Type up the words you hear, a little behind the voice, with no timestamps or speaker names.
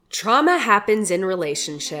Trauma happens in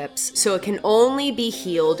relationships, so it can only be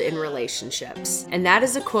healed in relationships. And that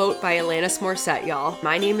is a quote by Alanis Morissette, y'all.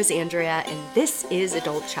 My name is Andrea, and this is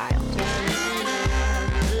Adult Child.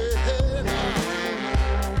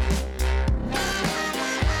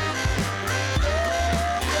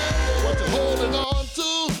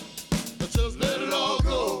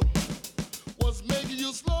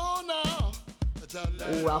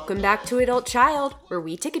 Welcome back to Adult Child, where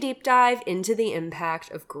we take a deep dive into the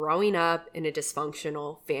impact of growing up in a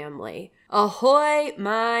dysfunctional family. Ahoy,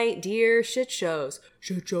 my dear shit shows.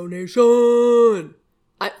 Shit show nation!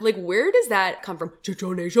 Where does that come from? Shit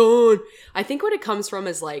show nation! I think what it comes from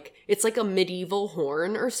is it's like a medieval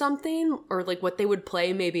horn or something, or like what they would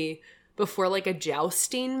play maybe before like a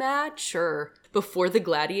jousting match, or before the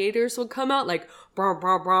gladiators would come out, like brah,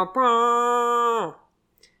 brah, brah, brah.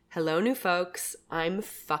 Hello, new folks. I'm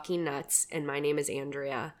fucking nuts, and my name is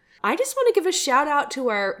Andrea. I just want to give a shout out to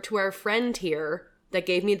our friend here that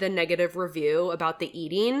gave me the negative review about the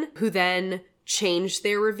eating, who then changed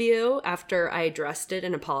their review after I addressed it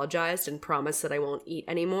and apologized and promised that I won't eat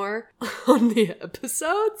anymore on the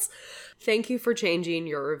episodes. Thank you for changing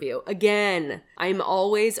your review. Again, I'm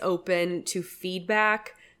always open to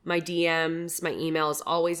feedback. My DMs, my email is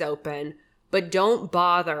always open, but don't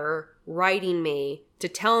bother writing me to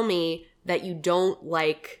tell me that you don't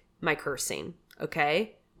like my cursing,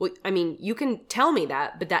 okay? Well, I mean, you can tell me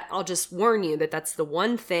that, but that I'll just warn you that that's the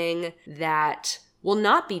one thing that will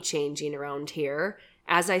not be changing around here.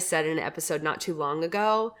 As I said in an episode not too long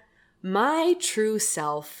ago, my true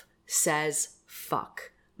self says fuck.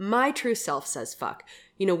 My true self says fuck.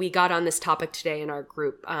 You know, we got on this topic today in our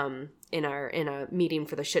group, in a meeting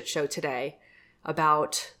for the shit show today,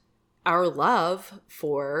 about our love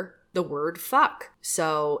for the word fuck.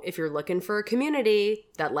 So if you're looking for a community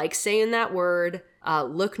that likes saying that word,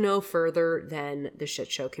 look no further than the shit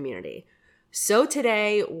show community. So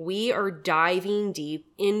today we are diving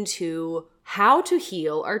deep into how to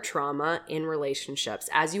heal our trauma in relationships.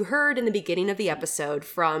 As you heard in the beginning of the episode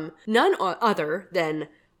from none other than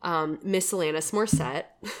Miss Alanis Morissette.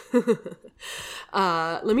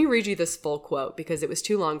 Let me read you this full quote because it was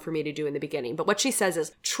too long for me to do in the beginning. But what she says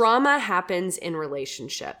is, trauma happens in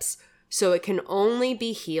relationships, so it can only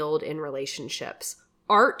be healed in relationships.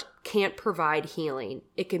 Art can't provide healing.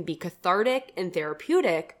 It can be cathartic and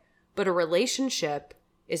therapeutic, but a relationship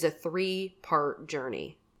is a 3-part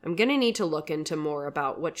journey. I'm going to need to look into more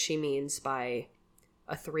about what she means by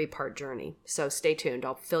a 3-part journey. So stay tuned.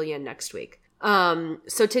 I'll fill you in next week.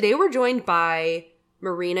 So today we're joined by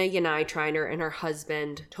Marina Yanay-Triner and her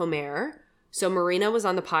husband, Tomer. So Marina was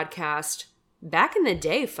on the podcast back in the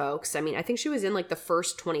day, folks. I mean, I think she was in like the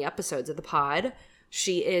first 20 episodes of the pod.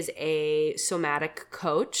 She is a somatic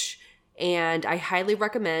coach, and I highly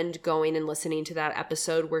recommend going and listening to that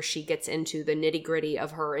episode where she gets into the nitty-gritty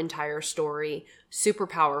of her entire story. Super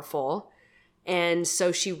powerful. And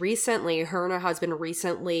so her and her husband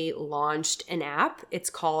recently launched an app.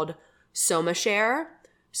 It's called SomaShare.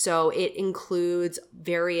 So it includes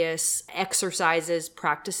various exercises,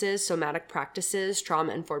 practices, somatic practices,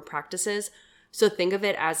 trauma-informed practices. So think of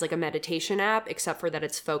it as like a meditation app, except for that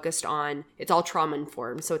it's all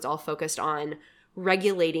trauma-informed. So it's all focused on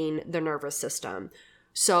regulating the nervous system.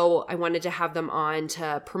 So I wanted to have them on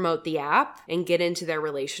to promote the app and get into their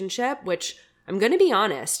relationship, which I'm going to be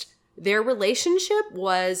honest, their relationship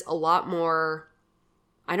was a lot more,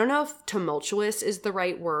 I don't know if tumultuous is the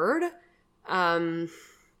right word.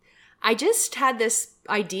 I just had this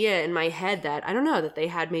idea in my head that, I don't know, that they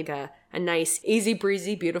had maybe a nice, easy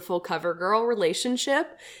breezy, beautiful cover girl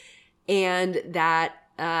relationship. And that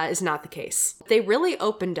is not the case. They really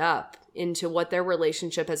opened up into what their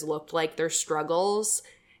relationship has looked like, their struggles,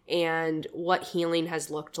 and what healing has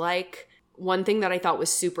looked like. One thing that I thought was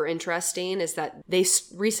super interesting is that they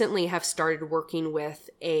recently have started working with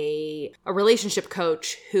a relationship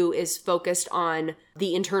coach who is focused on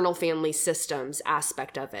the internal family systems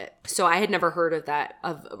aspect of it. So I had never heard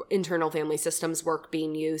of internal family systems work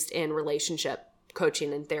being used in relationship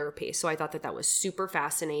coaching and therapy. So I thought that was super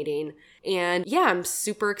fascinating. And yeah, I'm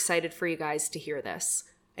super excited for you guys to hear this.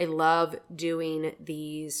 I love doing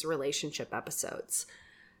these relationship episodes.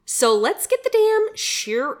 So let's get the damn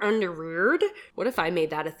sheer underweard. What if I made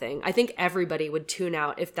that a thing? I think everybody would tune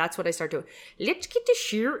out if that's what I start doing. Let's get the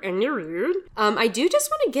sheer underweard. I do just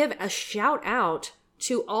want to give a shout out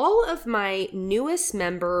to all of my newest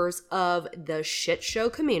members of the shit show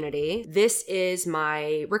community. This is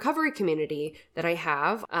my recovery community that I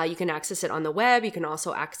have. You can access it on the web. You can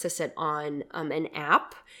also access it on an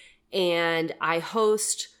app. And I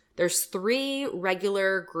host, there's 3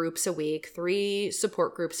 regular groups a week, 3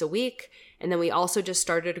 support groups a week. And then we also just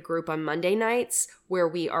started a group on Monday nights where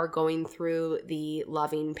we are going through the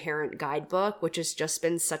Loving Parent Guidebook, which has just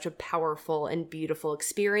been such a powerful and beautiful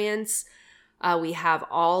experience. We have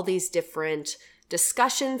all these different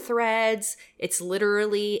discussion threads. It's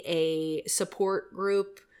literally a support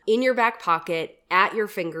group in your back pocket, at your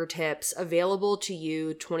fingertips, available to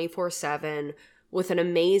you 24/7, with an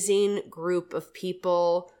amazing group of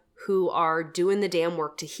people who are doing the damn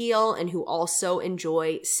work to heal and who also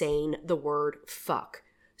enjoy saying the word fuck.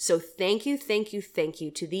 So thank you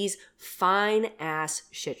to these fine ass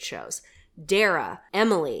shit shows. Dara,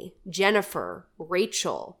 Emily, Jennifer,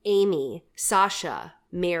 Rachel, Amy, Sasha,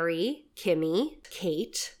 Mary, Kimmy,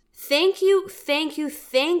 Kate. Thank you,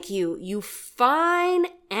 you fine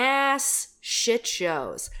ass shit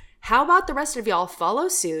shows. How about the rest of y'all follow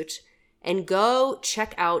suit and go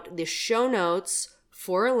check out the show notes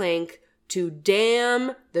for a link to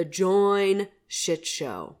Damn the Join Shit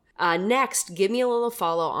Show. Next, give me a little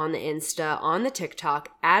follow on the Insta, on the TikTok,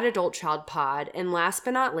 at Adult Child Pod. And last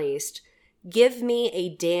but not least, give me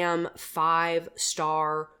a damn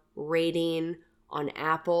 5-star rating on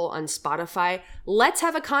Apple, on Spotify. Let's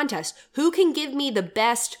have a contest. Who can give me the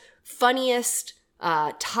best, funniest,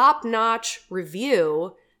 top-notch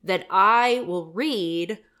review that I will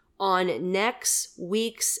read on next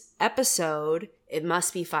week's episode? It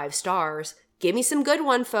must be 5 stars. Give me some good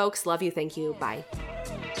one, folks. Love you. Thank you. Bye.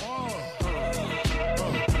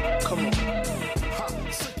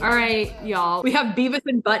 All right, y'all. We have Beavis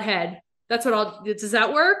and Butthead. That's what does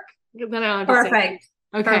that work? Then I don't have to Perfect.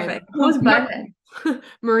 Say. Okay. Perfect. Who's Butthead?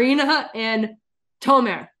 Marina and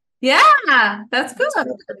Tomer. Yeah, that's good.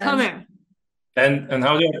 Tomer. And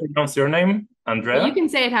how do you pronounce your name? Andrea? Well, you can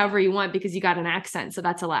say it however you want because you got an accent, so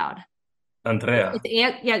that's allowed. Andrea.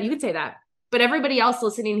 Yeah, you can say that. But everybody else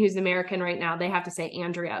listening who's American right now, they have to say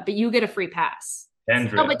Andrea, but you get a free pass.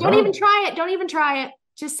 Andrea. Oh, but don't even try it. Don't even try it.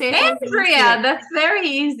 Just say it. Andrea. That's very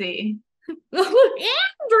easy.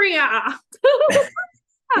 Andrea.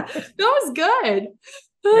 That was good.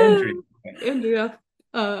 Andrea.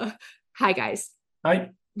 Hi guys.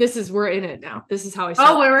 Hi. We're in it now. This is how I start.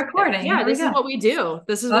 Oh, we're recording. Yeah, this is what we do.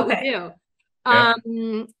 This is what we do. Yeah.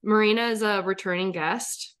 Marina is a returning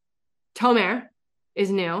guest. Tomer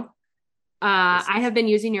is new. I have been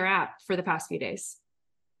using your app for the past few days.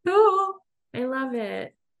 Cool. I love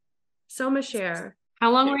it. So much share. How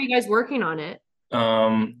long were you guys working on it?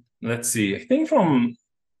 Let's see. I think from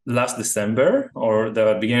last December or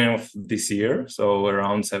the beginning of this year. So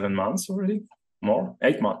around 7 months already. More,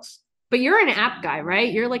 8 months. But you're an app guy,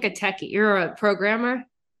 right? You're like a techie. You're a programmer.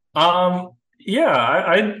 Yeah,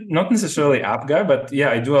 I not necessarily app guy, but yeah,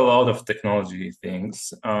 I do a lot of technology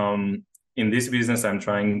things. In this business, I'm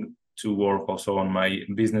trying to work also on my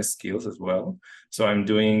business skills as well. So I'm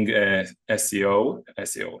doing SEO,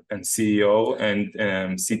 and CEO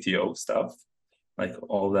and CTO stuff, like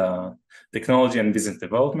all the technology and business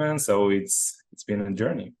development. So it's been a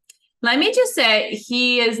journey. Let me just say,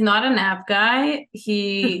 he is not an app guy.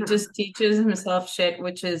 He just teaches himself shit,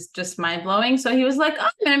 which is just mind-blowing. So he was like, oh,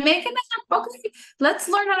 I'm going to make an app. Okay, let's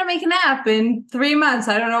learn how to make an app in 3 months.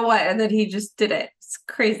 I don't know what. And then he just did it. It's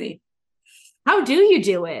crazy. How do you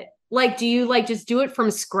do it? Like, do you like just do it from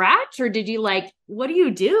scratch, or did you what do you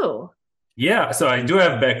do? Yeah, so I do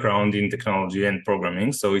have background in technology and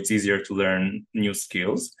programming, so it's easier to learn new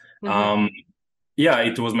skills. Mm-hmm. Yeah,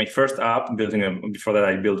 it was my first app before that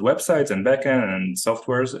I built websites and backend and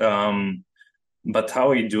softwares. But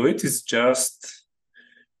how I do it is just,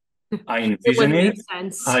 I envision it.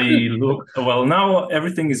 Now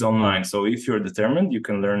everything is online. So if you're determined, you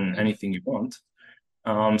can learn anything you want.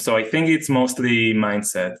 So I think it's mostly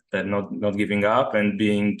mindset, that not giving up and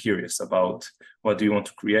being curious about what do you want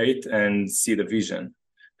to create and see the vision,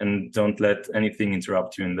 and don't let anything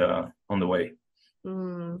interrupt you on the way.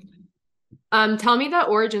 Tell me the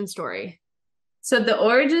origin story. So the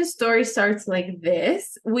origin story starts like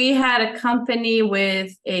this. We had a company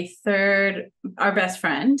with our best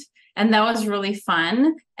friend, and that was really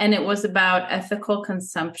fun. And it was about ethical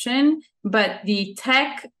consumption, but the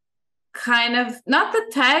tech not the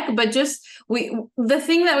tech, but just the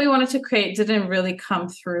thing that we wanted to create didn't really come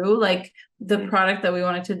through, like the product that we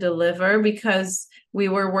wanted to deliver, because we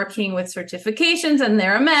were working with certifications and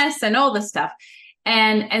they're a mess and all this stuff.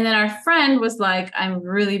 And then our friend was like, I'm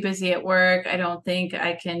really busy at work. I don't think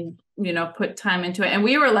I can, put time into it. And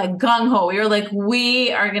we were like gung-ho. We were like,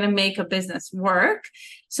 we are going to make a business work.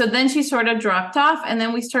 So then she sort of dropped off. And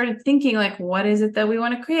then we started thinking, like, what is it that we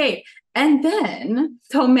want to create? And then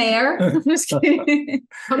Tomer, I'm just kidding.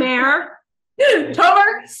 Tomer, tell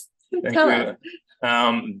us.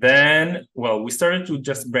 Then we started to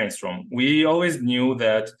just brainstorm. We always knew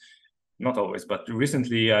that not always, but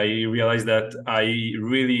recently I realized that I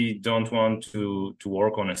really don't want to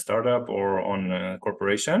work on a startup or on a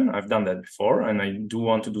corporation. I've done that before, and I do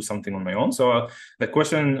want to do something on my own. So the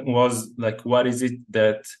question was like, what is it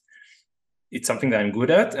that it's something that I'm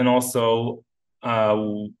good at, and also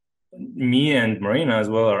me and Marina as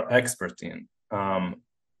well are expert in.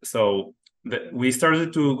 So we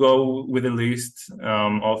started to go with a list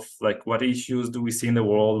of like, what issues do we see in the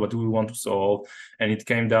world, what do we want to solve, and it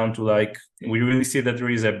came down to like, we really see that there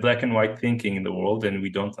is a black and white thinking in the world, and we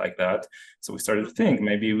don't like that. So we started to think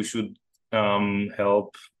maybe we should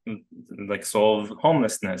help like solve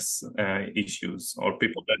homelessness issues, or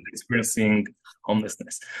people that are experiencing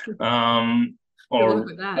homelessness.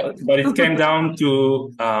 But it came down to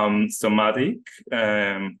somatic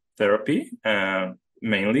therapy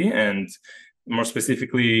mainly, and more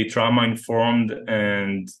specifically trauma-informed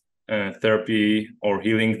and therapy or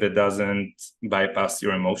healing that doesn't bypass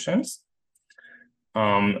your emotions.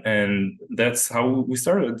 And that's how we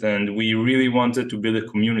started, and we really wanted to build a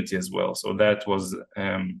community as well. So that was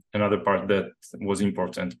another part that was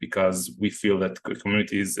important, because we feel that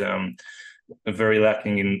community is very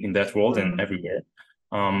lacking in that world and everywhere.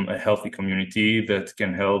 A healthy community that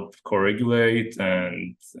can help co-regulate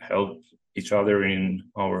and help each other in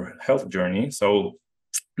our health journey. So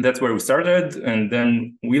that's where we started, and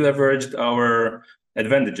then we leveraged our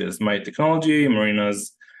advantages, my technology,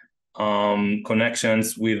 Marina's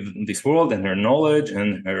connections with this world, and her knowledge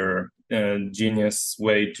and her genius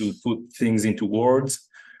way to put things into words.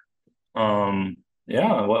 What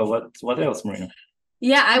else, Marina?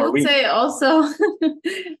 Yeah, I would say also,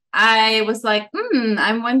 I was like,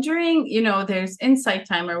 I'm wondering, there's Insight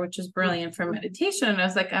Timer, which is brilliant for meditation. And I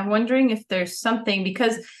was like, I'm wondering if there's something,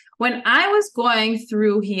 because when I was going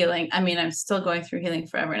through healing, I mean, I'm still going through healing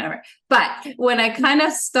forever and ever. But when I kind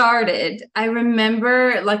of started, I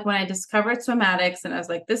remember like when I discovered somatics, and I was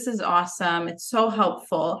like, this is awesome. It's so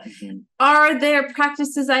helpful. Mm-hmm. Are there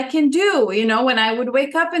practices I can do? When I would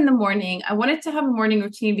wake up in the morning, I wanted to have a morning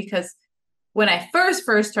routine, because when I first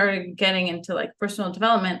started getting into like personal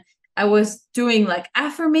development, I was doing like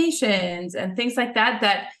affirmations and things like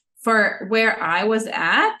that for where I was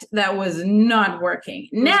at, that was not working.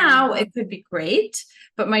 Now it could be great,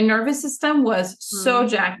 but my nervous system was so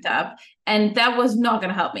jacked up, and that was not going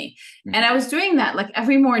to help me. And I was doing that like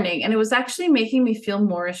every morning, and it was actually making me feel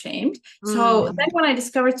more ashamed. So then when I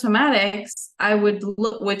discovered somatics, I would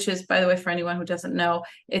look, which is, by the way, for anyone who doesn't know,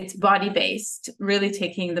 it's body-based, really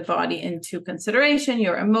taking the body into consideration,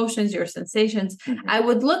 your emotions, your sensations. I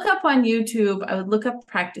would look up on YouTube, I would look up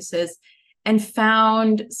practices, and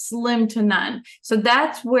found slim to none. So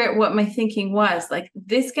that's what my thinking was. Like,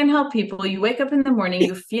 this can help people. You wake up in the morning,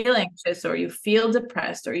 you feel anxious, or you feel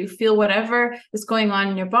depressed, or you feel whatever is going on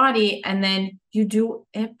in your body, and then you do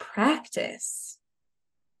a practice.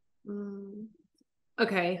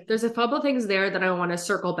 Okay, there's a couple of things there that I want to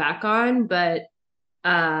circle back on, but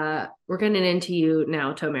we're getting into you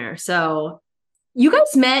now, Tomer. So you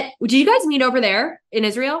guys did you guys meet over there in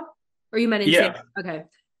Israel? Or you met in Yeah. Okay.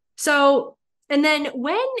 So, and then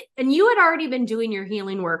and you had already been doing your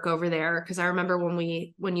healing work over there, because I remember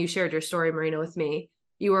when you shared your story, Marina, with me,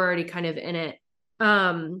 you were already kind of in it.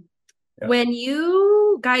 When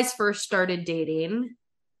you guys first started dating,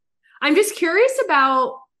 I'm just curious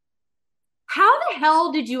about, how the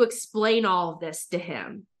hell did you explain all of this to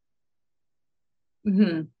him?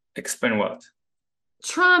 Explain what?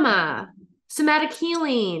 Trauma, somatic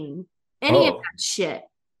healing, any of that shit.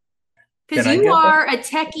 Because Can I you get are that? a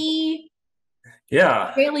techie,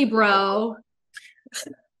 Yeah, bro.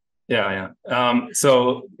 Yeah.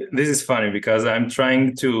 So this is funny, because I'm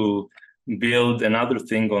trying to build another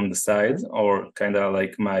thing on the side, or kind of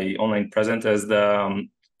like my online presence as the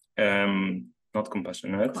not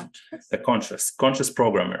compassionate, the conscious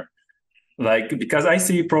programmer. Like, because I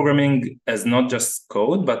see programming as not just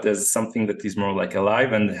code, but as something that is more like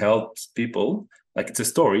alive and helps people. Like, it's a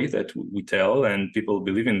story that we tell, and people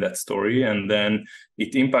believe in that story, and then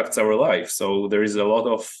it impacts our life. So there is a lot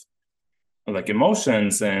of like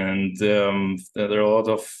emotions, and there are a lot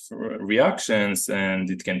of reactions, and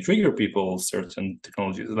it can trigger people, certain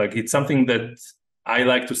technologies. Like, it's something that I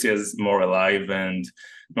like to see as more alive, and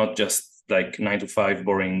not just like 9 to 5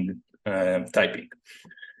 boring typing.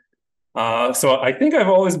 So I think I've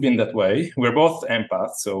always been that way. We're both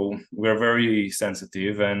empaths, so we're very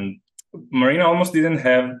sensitive, and Marina almost didn't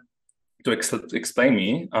have to explain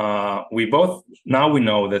me. We both, now we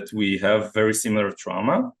know that we have very similar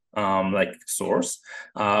trauma, like source.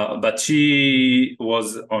 But she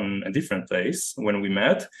was on a different place when we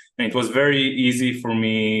met, and it was very easy for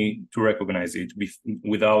me to recognize it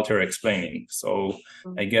without her explaining. So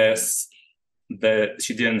I guess that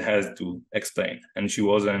she didn't have to explain, and she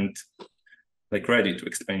wasn't like ready to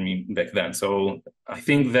explain me back then. So I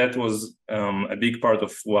think that was a big part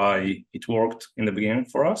of why it worked in the beginning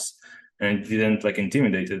for us, and it didn't like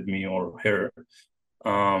intimidated me or her.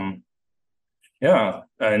 Yeah,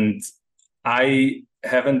 and I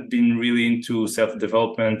haven't been really into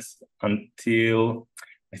self-development until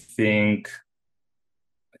I think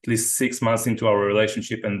at least 6 months into our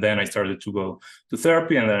relationship, and then I started to go to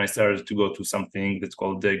therapy, and then I started to go to something that's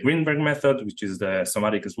called the Greenberg method, which is the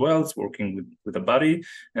somatic as well. It's working with the body,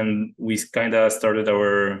 and we kind of started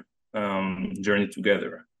our journey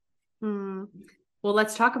together. Well,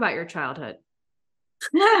 let's talk about your childhood.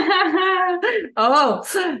 Oh,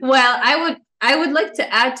 well, I would like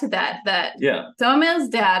to add to that Domel's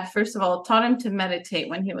dad, first of all, taught him to meditate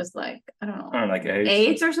when he was like, I don't know, like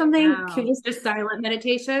 8 or something. Wow. He was just silent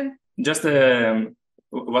meditation. Just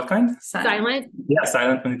what kind? Silent. Yeah,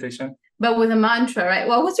 silent meditation. But with a mantra, right?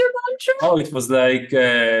 What was your mantra? Oh, it was like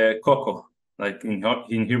cocoa. Like in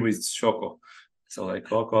Hebrew, it's shoko. So like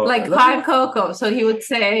cocoa. Like hot cocoa. So he would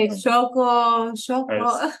say shoko. Yes.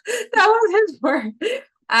 That was his word.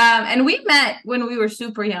 And we met when we were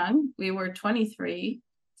super young. We were 23.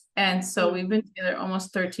 And so we've been together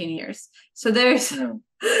almost 13 years. So there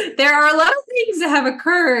are a lot of things that have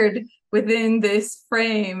occurred within this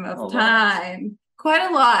frame of time. Quite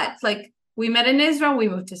a lot. Like we met in Israel. We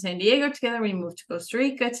moved to San Diego together. We moved to Costa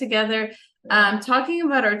Rica together. Talking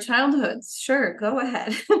about our childhoods. Sure, go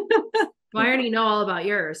ahead. Well, I already know all about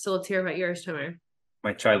yours, so let's hear about yours, Tomer.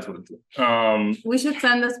 My childhood. We should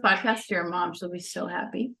send this podcast to your mom. She'll be so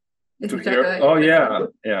happy. Oh yeah.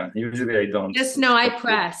 Usually I don't. Just know I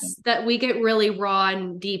press that we get really raw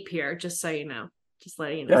and deep here. Just so you know. Just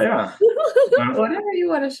letting you know. Yeah. Whatever you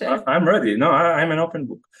want to share. I'm ready. No, I'm an open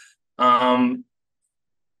book.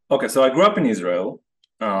 Okay, so I grew up in Israel.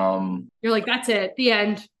 You're like, that's it. The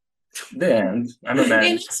end. The end. I'm a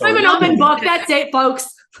man. I'm an open book. That's it,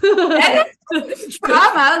 folks.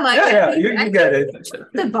 Trauma, like you get it.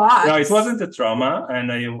 The box. No, it wasn't a trauma, and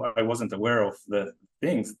I wasn't aware of the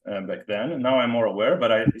things back then. And now I'm more aware, but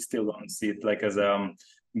I still don't see it like as a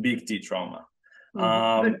big T trauma.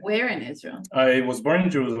 But where in Israel? I was born in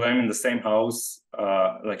Jerusalem in the same house.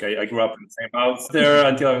 Like I grew up in the same house there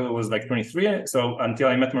until I was like 23. So until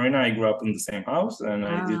I met Marina, I grew up in the same house, and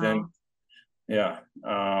I didn't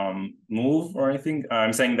move or anything.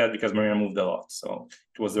 I'm saying that because Marina moved a lot, so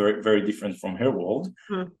it was very, very different from her world.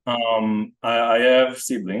 I have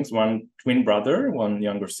siblings, one twin brother, one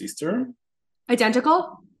younger sister.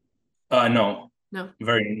 Identical? No,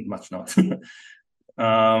 very much not.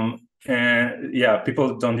 And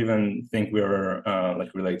people don't even think we are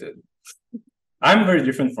like related. I'm very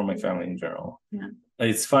different from my family in general.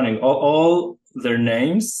 It's funny, all their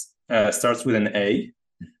names starts with an A,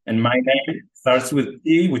 and my name starts with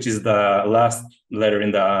E, which is the last letter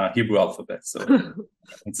in the Hebrew alphabet. So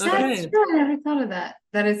that's true. I never thought of that.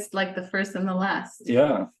 That it's like the first and the last.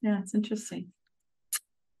 Yeah, it's interesting.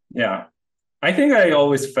 Yeah, I think I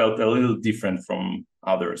always felt a little different from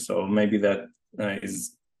others, so maybe that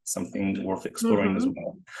is something worth exploring as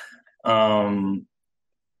well.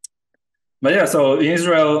 But yeah, so in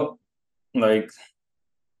Israel, like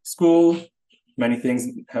school, many things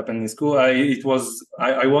happened in school.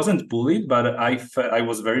 I wasn't bullied, but I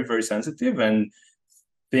was very, very sensitive, and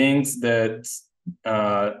things that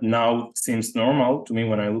now seems normal to me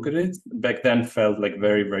when I look at it, back then felt like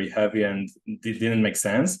very, very heavy and didn't make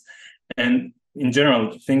sense. And in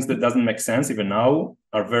general, things that doesn't make sense even now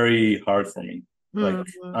are very hard for me. Like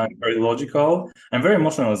I'm very logical. I'm very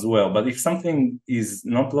emotional as well. But if something is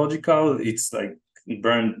not logical, it's like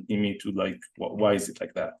burned in me to like, why is it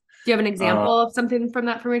like that? Do you have an example of something from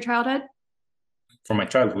your childhood? From my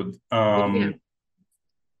childhood.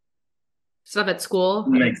 Stuff at school?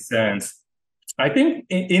 Makes sense. I think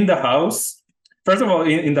in the house, first of all,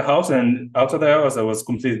 in the house and outside the house, I was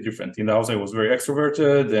completely different. In the house, I was very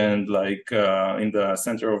extroverted and like in the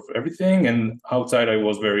center of everything. And outside, I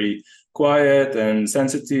was very quiet and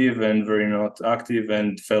sensitive and very not active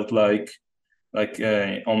and felt like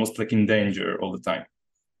almost like in danger all the time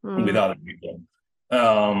with other people.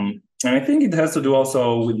 And I think it has to do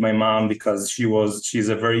also with my mom, because she's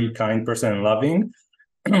a very kind person and loving.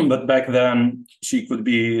 But back then she could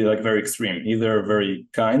be like very extreme, either very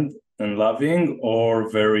kind and loving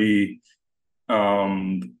or very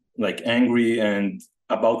like angry and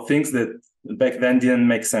about things that back then didn't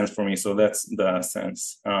make sense for me. So that's the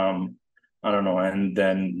sense. I don't don't know. And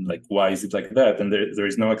then like, why is it like that? And there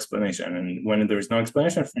is no explanation. And when there is no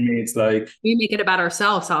explanation for me, it's like we make it about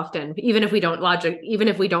ourselves often, even if we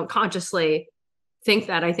don't consciously think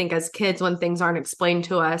that. I think as kids, when things aren't explained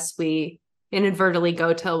to us, we inadvertently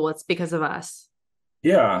go to, well, it's because of us.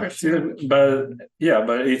 Yeah, sure. but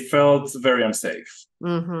it felt very unsafe.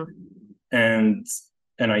 Mm-hmm. And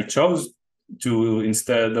I chose to,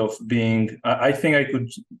 instead of being, I think I could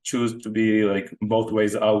choose to be like both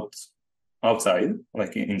ways outside,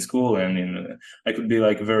 like in school, and I could be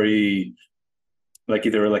like very, like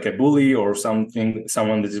either like a bully or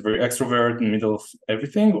someone that is very extrovert in the middle of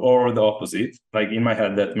everything, or the opposite. Like in my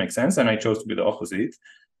head, that makes sense, and I chose to be the opposite,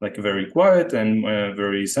 like very quiet and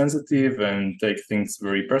very sensitive, and take things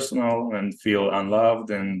very personal, and feel unloved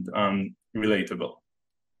and unrelatable.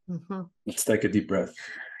 Mm-hmm. Let's take a deep breath.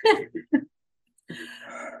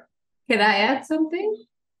 Can I add something?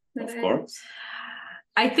 Of course.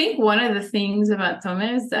 I think one of the things about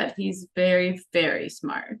Thomas is that he's very, very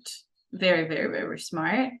smart. Very, very, very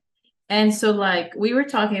smart. And so like we were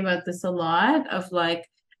talking about this a lot of like,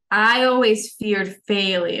 I always feared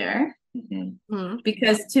failure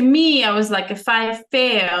because to me, I was like, if I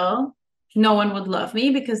fail, no one would love me,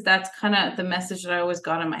 because that's kind of the message that I always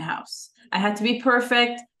got in my house. I had to be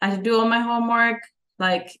perfect. I had to do all my homework,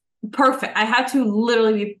 like perfect. I had to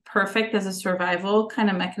literally be perfect as a survival kind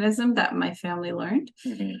of mechanism that my family learned.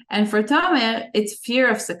 And for Thomas, it's fear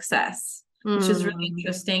of success, which is really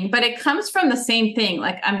interesting. But it comes from the same thing,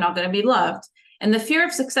 like I'm not going to be loved. And the fear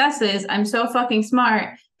of success is I'm so fucking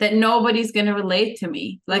smart that nobody's going to relate to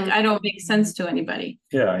me. Like I don't make sense to anybody.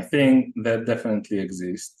 Yeah, I think that definitely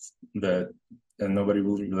exists, that nobody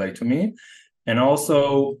will relate to me. And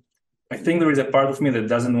also, I think there is a part of me that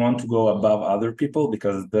doesn't want to go above other people,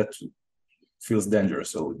 because that feels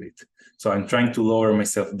dangerous a little bit. So I'm trying to lower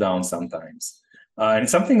myself down sometimes. And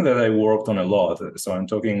it's something that I worked on a lot. So I'm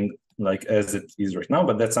talking like as it is right now,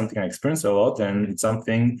 but that's something I experience a lot. And it's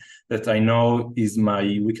something that I know is my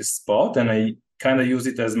weakest spot. And I kind of use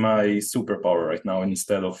it as my superpower right now,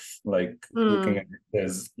 instead of like looking at it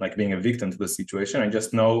as like being a victim to the situation. I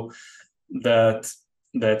just know that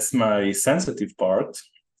that's my sensitive part,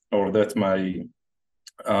 or that's my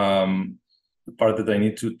part that I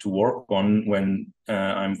need to work on when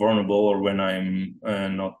I'm vulnerable, or when I'm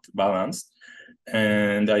not balanced.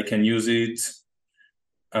 And I can use it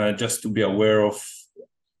just to be aware of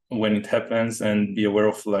when it happens, and be aware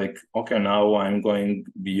of like, okay, now I'm going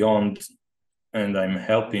beyond, and I'm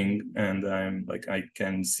helping, and I'm like, I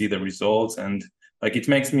can see the results, and like it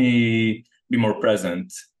makes me be more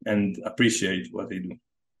present and appreciate what I do.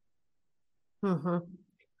 Mm-hmm.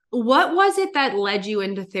 What was it that led you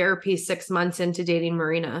into therapy 6 months into dating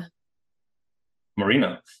Marina?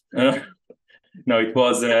 Marina. No, it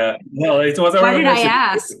was it was our Why did I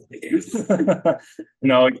relationship. ask?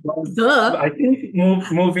 No, it was, Duh. I think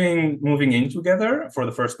moving in together for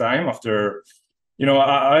the first time after,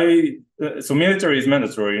 so military is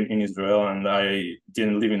mandatory in Israel, and I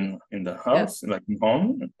didn't live in the house, like in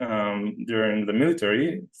home, during the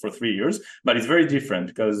military for 3 years. But it's very different,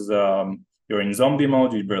 because you're in zombie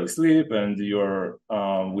mode, you barely sleep, and you're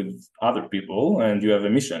with other people, and you have a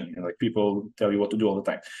mission. Like people tell you what to do all the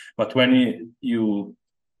time. But when you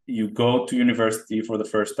go to university for the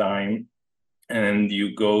first time, and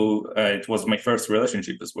you go, it was my first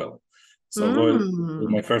relationship as well. So going with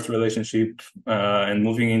my first relationship and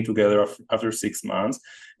moving in together after 6 months,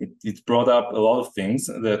 it brought up a lot of things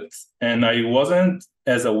and I wasn't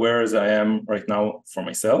as aware as I am right now for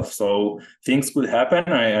myself. So things could happen.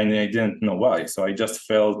 I didn't know why. So I just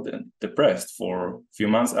felt depressed for a few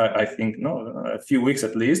months. I think, no, a few weeks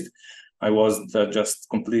at least. I was just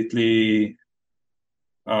completely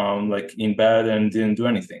like in bed and didn't do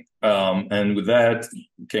anything. And with that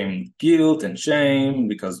came guilt and shame,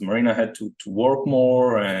 because Marina had to work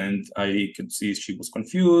more, and I could see she was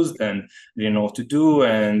confused and didn't know what to do.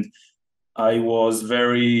 And I was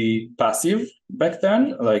very passive back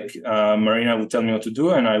then. Like Marina would tell me what to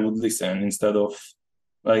do, and I would listen, instead of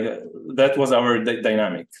like that was our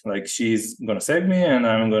dynamic. Like she's gonna save me, and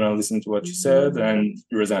I'm gonna listen to what she said and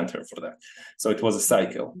resent her for that. So it was a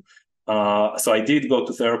cycle. So I did go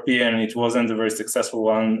to therapy, and it wasn't a very successful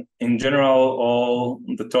one. In general, all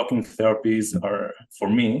the talking therapies are, for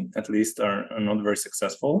me at least, are not very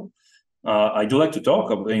successful. I do like to talk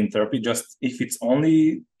in therapy, just if it's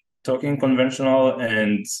only talking conventional,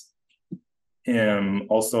 and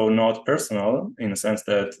also not personal, in a sense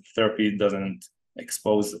that therapy doesn't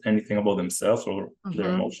expose anything about themselves or their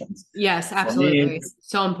emotions. Yes, absolutely.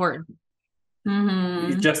 So important.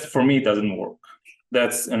 It just, for me, it doesn't work.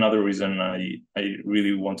 That's another reason I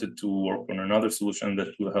really wanted to work on another solution that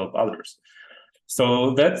will help others.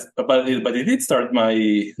 So but it did start my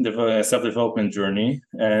self-development journey,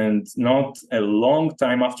 and not a long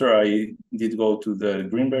time after I did go to the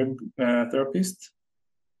Greenberg therapist,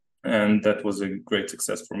 and that was a great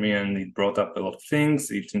success for me. And it brought up a lot of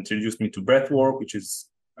things. It introduced me to breath work, which is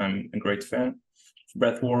I'm a great fan of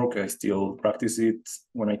breath work. I still practice it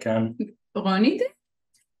when I can.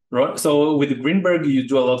 So with Greenberg, you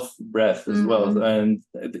do a lot of breath as well, and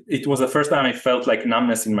it was the first time I felt like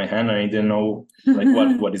numbness in my hand, and I didn't know like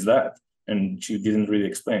what is that, and she didn't really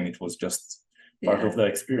explain. It was just part of the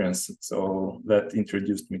experience, so that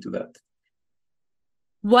introduced me to that.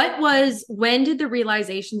 When did the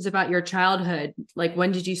realizations about your childhood, like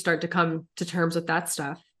when did you start to come to terms with that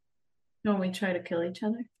stuff? When we try to kill each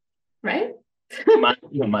other, right?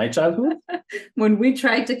 My childhood? When we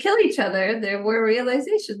tried to kill each other, there were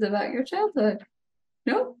realizations about your childhood.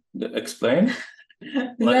 No? Explain.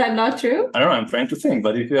 Is that not true? I don't know. I'm trying to think,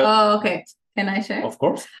 but if you have... Oh, okay. Can I share? Of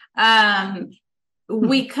course.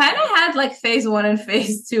 We kind of had like phase 1 and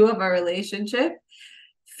phase 2 of our relationship.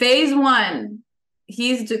 Phase 1,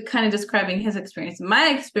 he's kind of describing his experience. My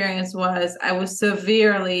experience was I was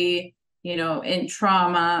severely, in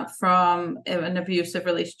trauma from an abusive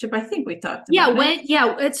relationship. I think we talked about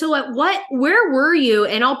it. So where were you?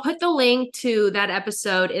 And I'll put the link to that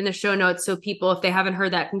episode in the show notes so people, if they haven't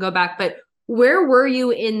heard that, can go back. But where were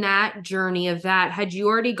you in that journey of that? Had you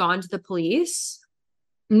already gone to the police?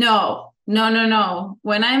 No.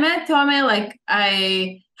 When I met Tome, like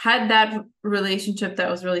I had that relationship that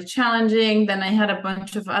was really challenging. Then I had a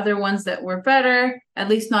bunch of other ones that were better, at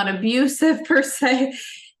least not abusive per se.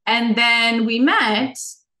 And then we met,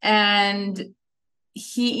 and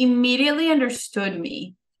he immediately understood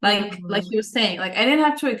me. Like he was saying, like I didn't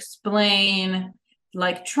have to explain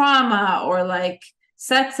like trauma or like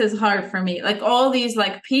sex is hard for me. Like all these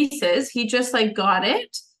like pieces, he just like got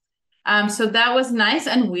it. So that was nice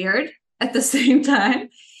and weird at the same time.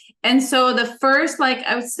 And so the first, like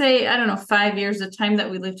I would say, 5 years, the time that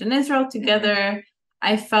we lived in Israel together,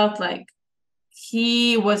 I felt like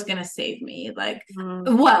he was going to save me. Like,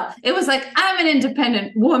 well, it was like, I'm an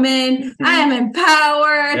independent woman. I am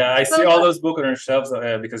empowered. Yeah, I see all those books on her shelves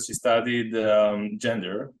because she studied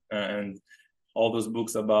gender and all those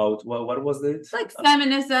books about, what was it? Like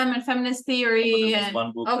feminism and feminist theory and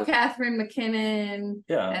Catherine McKinnon.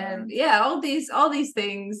 Yeah. And all these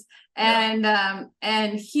things. And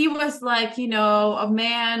and he was like, a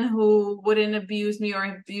man who wouldn't abuse me or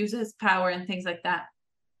abuse his power and things like that.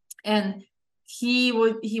 And he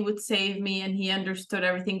would save me, and he understood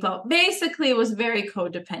everything. Well, basically it was very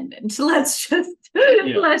codependent. Let's just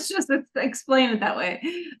explain it that way.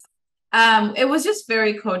 It was just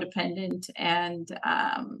very codependent, and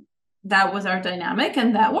that was our dynamic,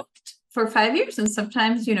 and that worked for 5 years. And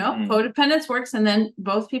sometimes, codependence works, and then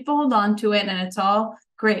both people hold on to it, and it's all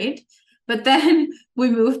great. But then we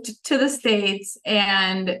moved to the States.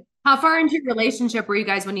 And how far into your relationship were you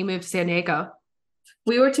guys when you moved to San Diego?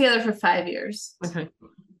 We were together for 5 years. Okay.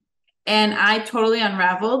 And I totally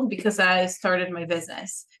unraveled because I started my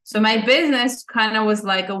business. So my business kind of was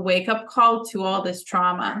like a wake-up call to all this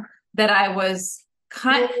trauma that I was you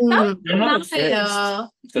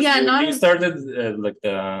started like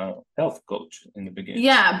the health coach in the beginning.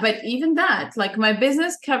 Yeah, but even that, like my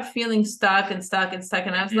business kept feeling stuck. And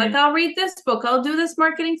I was like, I'll read this book, I'll do this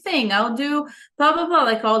marketing thing, I'll do blah, blah, blah,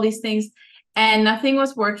 like all these things. And nothing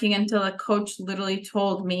was working until a coach literally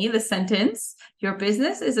told me the sentence, your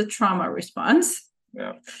business is a trauma response.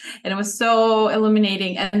 Yeah. And it was so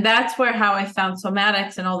illuminating. And that's how I found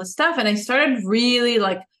somatics and all this stuff. And I started really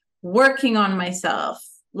like working on myself,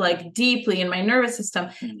 like deeply in my nervous system.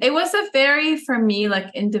 It was a very, for me,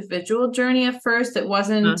 like individual journey at first. It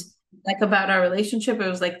wasn't like about our relationship. It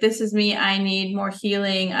was like, this is me. I need more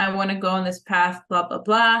healing. I want to go on this path, blah, blah,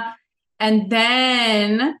 blah. And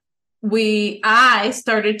then I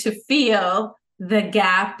started to feel the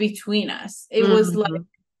gap between us. It was like,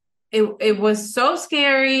 it was so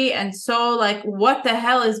scary and so like, what the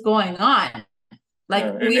hell is going on? Like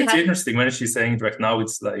it's interesting when she's saying it right now,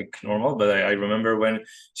 it's like normal, but I remember when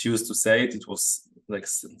she used to say it, it was like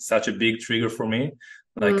such a big trigger for me.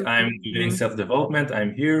 Like I'm doing self-development,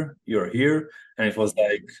 I'm here, you're here. And it was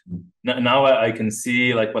like, now I can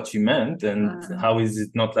see like what she meant and how is it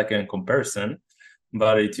not like a comparison,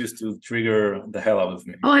 but it used to trigger the hell out of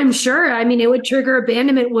me. Oh, I'm sure. I mean, it would trigger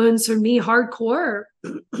abandonment wounds for me hardcore.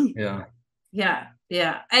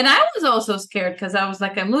 Yeah. And I was also scared because I was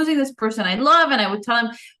like, I'm losing this person I love. And I would tell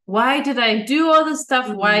him, why did I do all this stuff?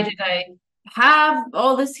 Why did I have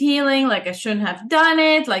all this healing, like I shouldn't have done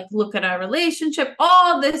it, like look at our relationship,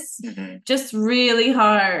 all this just really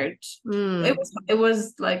hard. It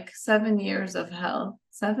was like 7 years of hell.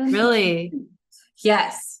 7? Really?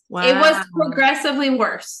 Yes. Wow. It was progressively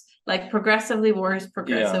worse. Like progressively worse.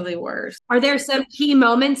 Are there some key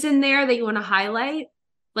moments in there that you want to highlight?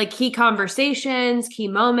 Like key conversations, key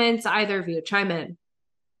moments, either of you chime in.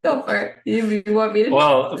 Go for it. You want me to?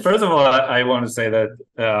 Well, first of all, I want to say that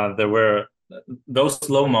there were those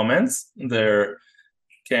slow moments. There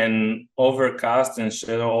can overcast and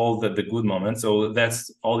shadow all the good moments. So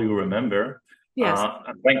that's all you remember. Yes.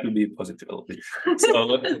 I'm trying to be positive a little bit.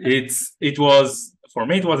 So it was, for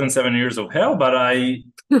me, it wasn't 7 years of hell, but I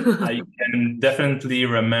can definitely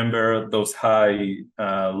remember those high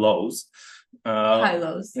lows. High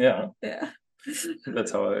lows. Yeah.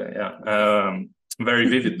 That's how very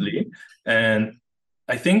vividly. And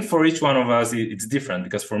I think for each one of us, it's different,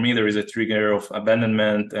 because for me, there is a trigger of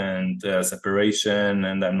abandonment and separation,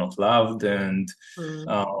 and I'm not loved. And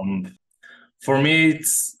for me,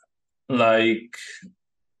 it's like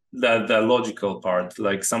the logical part,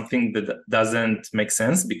 like something that doesn't make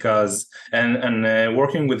sense, because and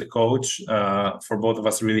working with a coach for both of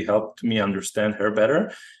us really helped me understand her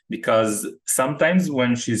better, because sometimes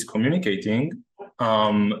when she's communicating,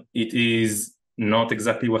 it is not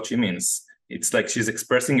exactly what she means. It's like she's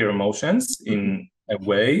expressing her emotions in a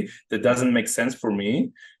way that doesn't make sense for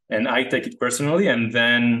me, and I take it personally, and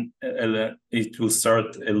then it will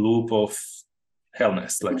start a loop of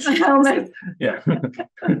hellness, like yeah.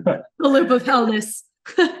 The loop of hellness.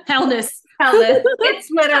 Hellness. It's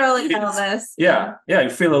literally hellness. Yeah, you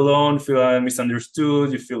feel alone, feel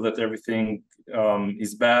misunderstood, you feel that everything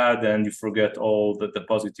is bad, and you forget all the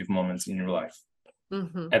positive moments in your life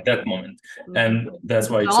at that moment. And that's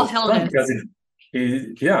why it's all so fun, because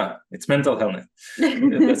it's mental health.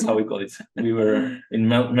 That's how we call it. We were in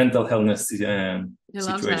mental health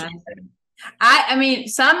situation. I mean,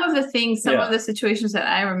 some of the situations that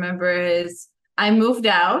I remember is I moved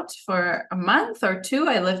out for a month or two.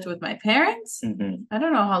 I lived with my parents. I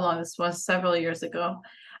don't know how long this was, several years ago.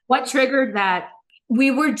 What triggered that? We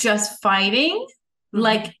were just fighting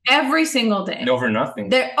like every single day. Over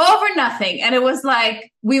nothing. And it was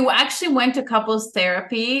like, we actually went to couples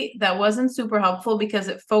therapy that wasn't super helpful, because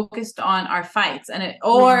it focused on our fights and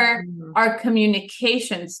or our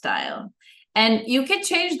communication style. And you can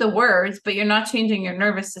change the words, but you're not changing your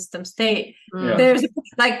nervous system state. There's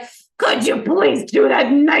like, could you please do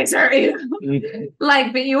that nicer?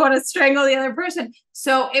 Like, but you want to strangle the other person.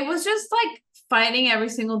 So it was just like fighting every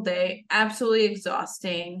single day, absolutely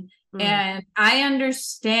exhausting. And I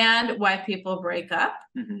understand why people break up,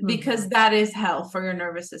 because that is hell for your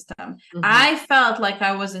nervous system. I felt like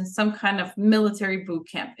I was in some kind of military boot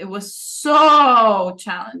camp. It was so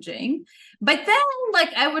challenging. But then,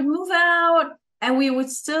 like, I would move out and we would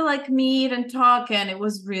still like meet and talk, and it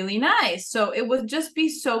was really nice. So it would just be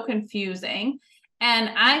so confusing.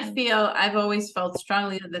 And I feel I've always felt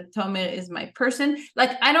strongly that Tomer is my person.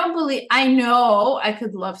 Like, I know I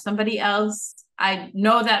could love somebody else. I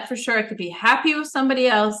know that for sure. I could be happy with somebody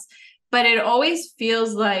else, but it always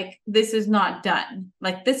feels like this is not done.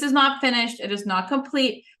 Like, this is not finished. It is not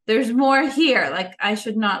complete. There's more here. Like, I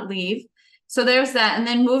should not leave. So there's that. And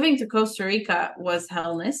then moving to Costa Rica was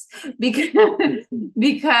hellness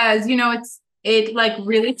because, you know, it like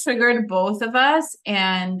really triggered both of us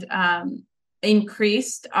and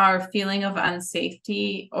increased our feeling of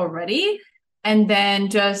unsafety already. And then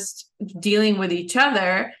just dealing with each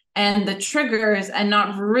other and the triggers and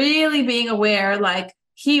not really being aware, like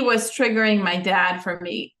he was triggering my dad for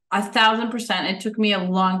me 1,000%. It took me a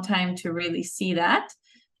long time to really see that.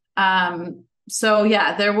 So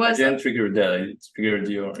yeah, there was. I didn't trigger that. It triggered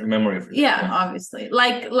your memory of it. Yeah, obviously.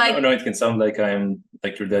 Like. No, it can sound like I'm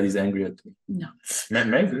like your dad is angry at me. No.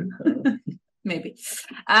 Maybe. Maybe.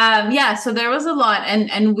 Yeah. So there was a lot,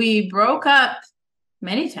 and we broke up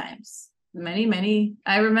many times. Many.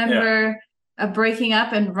 I remember breaking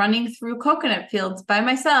up and running through coconut fields by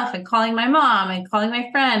myself and calling my mom and calling my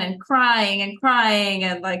friend and crying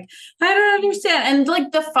and like, I don't understand. And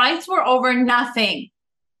like the fights were over nothing.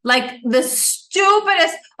 Like the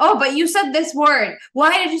stupidest, oh, but you said this word.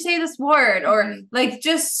 Why did you say this word? Or like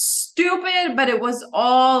just stupid, but it was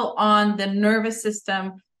all on the nervous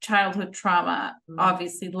system, childhood trauma,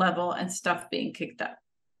 obviously level, and stuff being kicked up.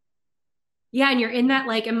 Yeah, and you're in that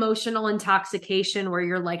like emotional intoxication where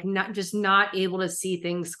you're like not able to see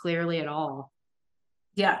things clearly at all.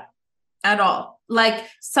 Yeah, at all. Like,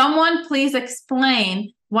 someone please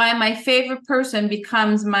explain why my favorite person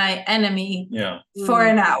becomes my enemy for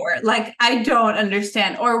an hour. Like, I don't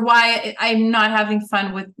understand. Or why I'm not having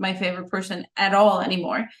fun with my favorite person at all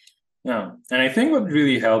anymore. Yeah. And I think what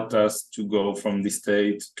really helped us to go from this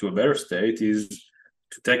state to a better state is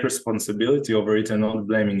to take responsibility over it and not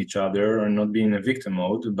blaming each other or not being in a victim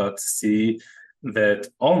mode, but see that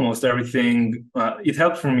almost everything, it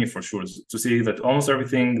helped for me for sure, to see that almost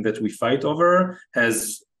everything that we fight over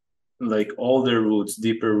has like all the roots,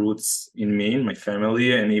 deeper roots in me, in my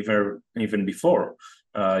family, and even before.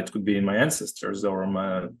 It could be in my ancestors or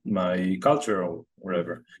my culture or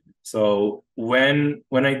wherever. So when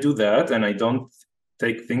I do that and I don't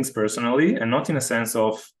take things personally, and not in a sense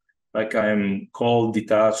of like I'm cold,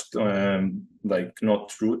 detached, like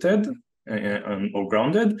not rooted or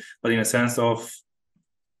grounded, but in a sense of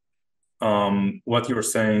what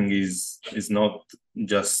you're saying is not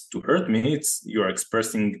just to hurt me, it's you're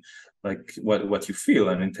expressing like what you feel,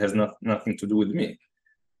 and it has nothing to do with me.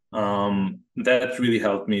 That really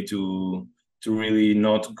helped me to really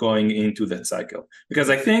not going into that cycle, because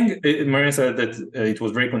I think Marina said that it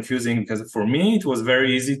was very confusing, because for me it was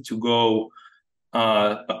very easy to go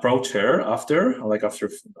approach her after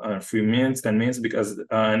a few minutes, 10 minutes, because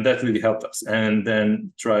and that really helped us, and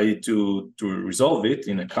then try to resolve it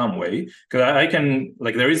in a calm way, because I can,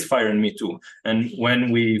 like, there is fire in me too, and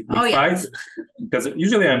when we fight, because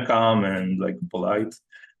usually I'm calm and like polite.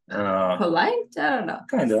 Polite? I don't know.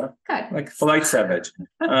 Kind of like polite savage.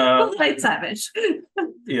 Polite savage.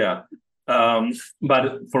 Yeah.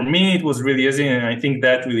 But for me, it was really easy, and I think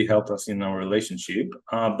that really helped us in our relationship.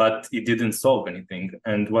 But it didn't solve anything.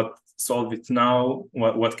 And what solved it now,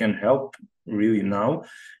 what can help really now,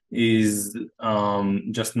 is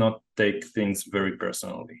just not take things very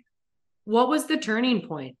personally. What was the turning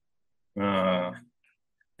point?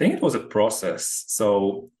 I think it was a process.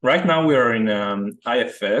 So right now we are in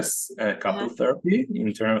IFS, couple therapy,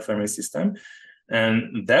 internal family system.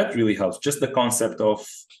 And that really helps. Just the concept of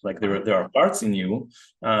like there are parts in you,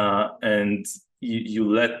 and you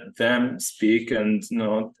let them speak, and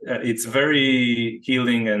it's very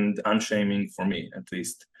healing and unshaming for me, at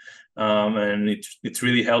least. And it's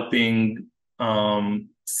really helping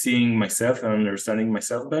seeing myself and understanding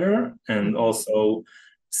myself better, and also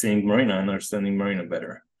seeing Marina and understanding Marina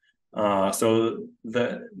better. So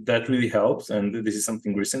that really helps. And this is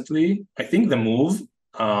something recently. I think the move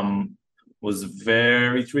was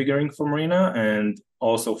very triggering for Marina, and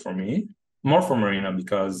also for me, more for Marina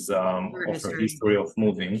because of her history of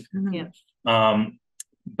moving.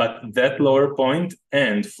 But that lower point,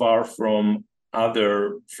 and far from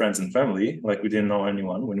other friends and family, like we didn't know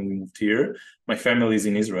anyone when we moved here. My family is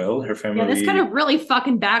in Israel. Her family. Yeah, this kind of really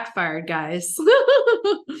fucking backfired, guys.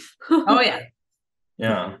 Oh yeah.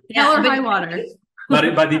 Yeah. Hell or high water. But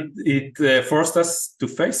it forced us to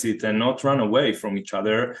face it and not run away from each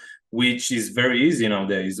other, which is very easy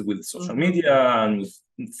nowadays with social media and with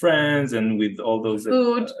friends and with all those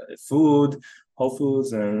food, Whole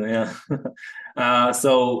Foods, and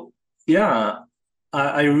so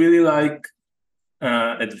I really like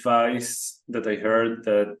advice that I heard,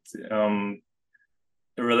 that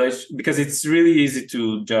because it's really easy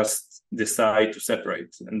to just decide to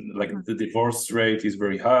separate, and like the divorce rate is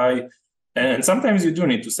very high, and sometimes you do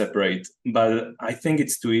need to separate, but I think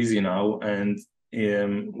it's too easy now.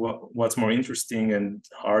 And what's more interesting and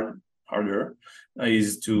harder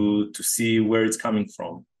is to see where it's coming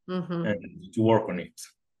from and to work on it.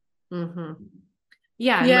 I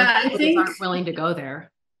think aren't willing to go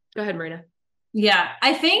there. Go ahead, Marina. Yeah,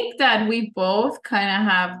 I think that we both kind of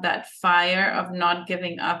have that fire of not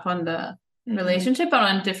giving up on the relationship, but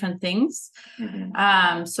on different things.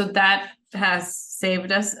 So that has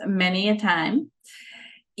saved us many a time.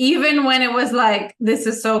 Even when it was like, this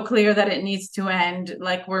is so clear that it needs to end,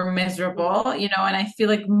 like we're miserable, and I feel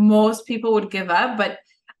like most people would give up, but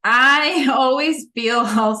I always feel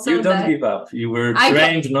also you don't give up. You were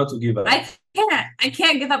trained not to give up. I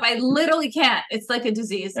can't give up. I literally can't. It's like a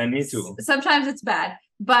disease. And me too. Sometimes it's bad.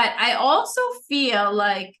 But I also feel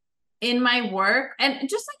like in my work and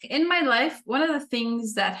just like in my life, one of the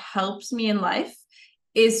things that helps me in life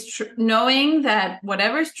is knowing that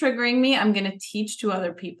whatever's triggering me, I'm going to teach to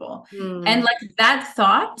other people. And like that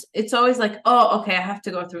thought, it's always like, oh, okay, I have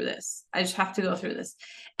to go through this. I just have to go through this.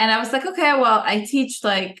 And I was like, okay, well, I teach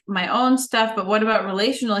like my own stuff, but what about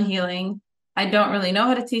relational healing? I don't really know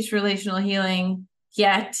how to teach relational healing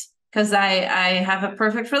yet, because I have a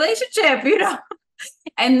perfect relationship,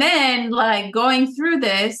 and then like going through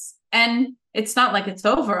this, and it's not like it's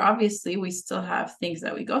over. Obviously, we still have things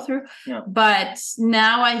that we go through, but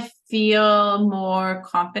now I feel more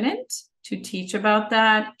confident to teach about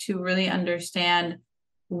that, to really understand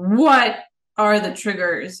what are the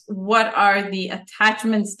triggers? What are the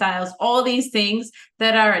attachment styles? All these things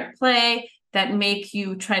that are at play that make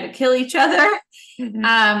you try to kill each other.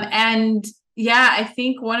 And yeah, I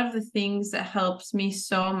think one of the things that helps me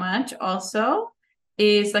so much also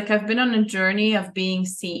is like I've been on a journey of being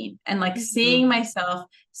seen and like seeing myself,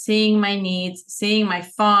 seeing my needs, seeing my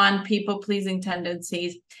fawn, people-pleasing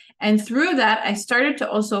tendencies. And through that, I started to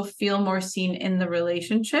also feel more seen in the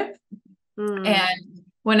relationship. And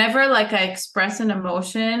whenever like I express an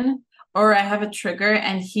emotion or I have a trigger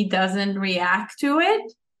and he doesn't react to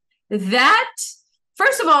it, that,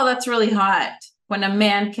 first of all, that's really hot when a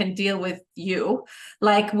man can deal with you,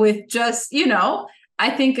 like with just, I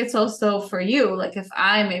think it's also for you, like if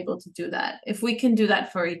I'm able to do that, if we can do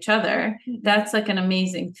that for each other, that's like an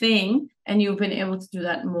amazing thing. And you've been able to do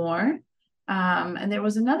that more. And there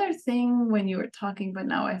was another thing when you were talking, but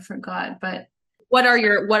now I forgot. But what are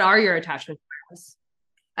your attachment styles?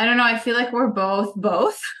 I don't know. I feel like we're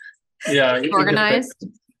both. Yeah. Organized.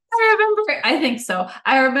 I think so.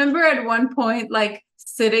 I remember at one point, like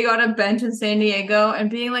sitting on a bench in San Diego and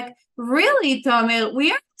being like, really, Tommy,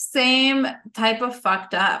 we are the same type of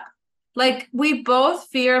fucked up. Like we both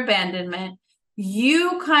fear abandonment.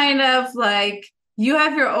 You kind of like, you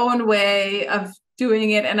have your own way of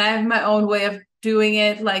doing it and I have my own way of doing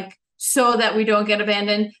it, like so that we don't get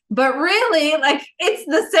abandoned. But really, like it's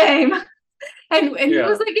the same. And he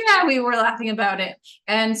was like, yeah, we were laughing about it.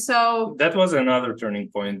 And so that was another turning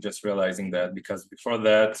point, just realizing that, because before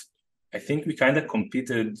that, I think we kind of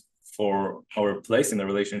competed for our place in the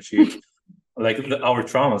relationship. Like our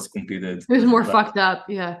traumas competed. It was more fucked up.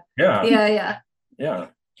 Yeah. Like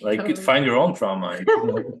totally. You'd find your own trauma.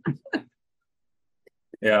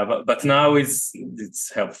 But now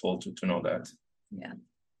it's helpful to know that. Yeah.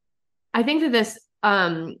 I think that this,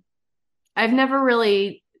 I've never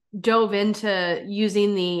really dove into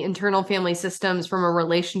using the internal family systems from a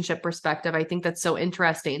relationship perspective. I think that's so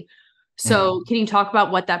interesting. So can you talk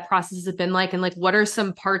about what that process has been like and like what are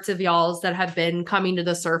some parts of y'all's that have been coming to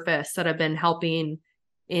the surface that have been helping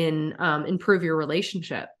in improve your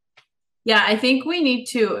relationship? Yeah, I think we need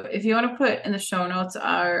to, if you want to put in the show notes,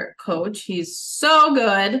 our coach, he's so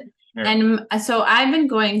good. Yeah. And so I've been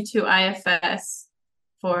going to IFS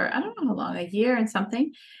for, I don't know how long, a year and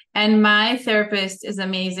something. And my therapist is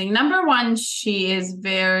amazing. Number one, she is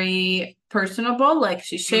very personable. Like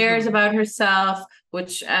she shares about herself,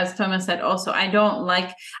 which as Thomas said, also, I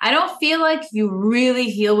don't feel like you really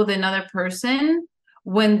heal with another person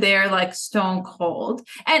when they're like stone cold.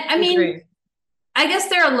 And I mean, I guess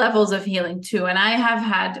there are levels of healing too. And I have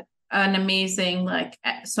had an amazing like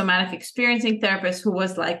somatic experiencing therapist who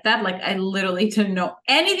was like that. Like I literally didn't know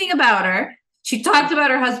anything about her. She talked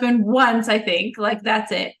about her husband once, I think, like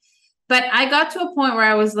that's it. But I got to a point where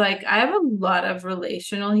I was like, I have a lot of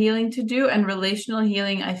relational healing to do. And relational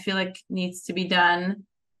healing, I feel like needs to be done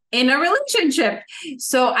in a relationship.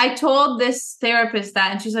 So I told this therapist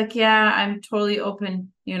that, and she's like, yeah, I'm totally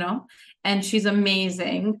open, and she's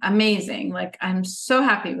amazing. Like, I'm so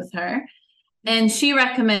happy with her. And she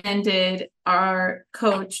recommended our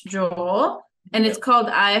coach, Joel, and it's called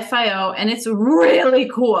IFIO, and it's really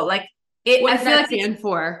cool. Like, what does that stand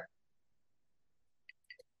for?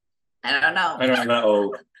 I don't know. I don't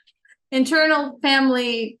know. Internal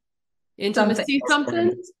family intimacy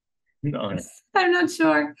something? No. I'm not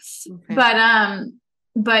sure. Okay.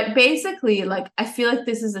 But basically, like, I feel like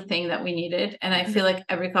this is a thing that we needed. And I feel like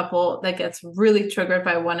every couple that gets really triggered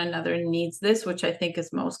by one another needs this, which I think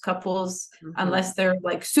is most couples, unless they're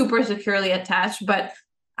like super securely attached. But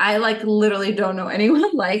I like literally don't know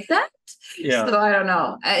anyone like that. Yeah. So I don't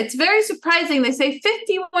know. It's very surprising. They say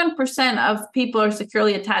 51% of people are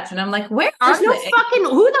securely attached. And I'm like, where are they?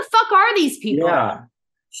 Who the fuck are these people? Yeah.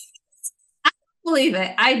 I don't believe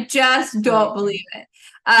it. I just don't believe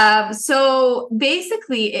it. So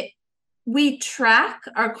basically we track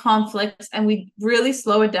our conflicts and we really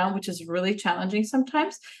slow it down, which is really challenging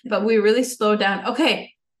sometimes, but we really slow down.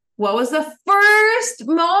 Okay. What was the first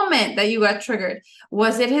moment that you got triggered?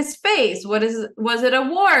 Was it his face? Was it a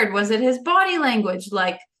word? Was it his body language?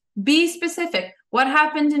 Like, be specific. What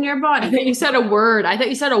happened in your body? I thought you said a word. I thought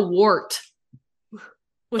you said a wart.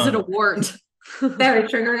 Was it a wart? Very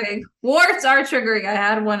triggering. Warts are triggering. I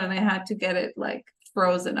had one and I had to get it like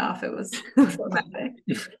frozen off. It was traumatic.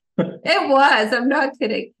 It was. I'm not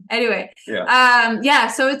kidding. Anyway. Yeah.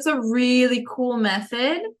 So it's a really cool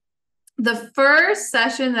method. The first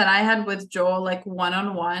session that I had with Joel, like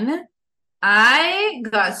one-on-one, I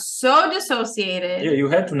got so dissociated. Yeah, you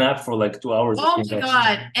had to nap for like 2 hours. Oh my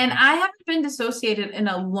God. And I haven't been dissociated in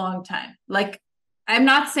a long time. Like I'm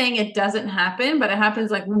not saying it doesn't happen, but it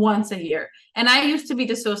happens like once a year. And I used to be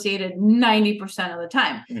dissociated 90% of the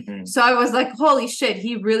time. Mhm. So I was like, holy shit,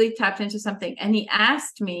 he really tapped into something. And he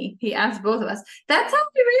asked both of us. That's how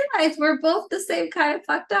we realized we're both the same kind of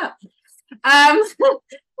fucked up.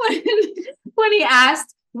 when, when he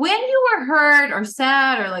asked, when you were hurt or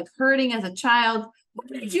sad or like hurting as a child,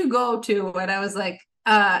 who did you go to? And I was like,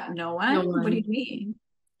 no one. No one. What do you mean?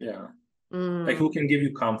 Yeah. Mm. Like who can give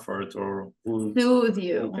you comfort or who Soothe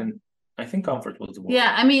you. can, I think comfort was the word.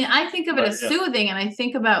 Yeah, I mean, I think of it But, as yeah. soothing, and I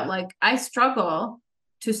think about like I struggle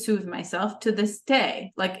to soothe myself to this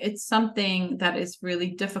day. Like it's something that is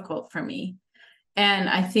really difficult for me. And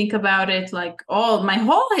I think about it like all my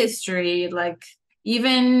whole history, like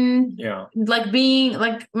even Yeah. like being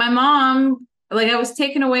like my mom, like I was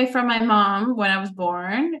taken away from my mom when I was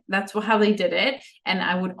born. That's how they did it. And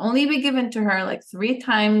I would only be given to her like 3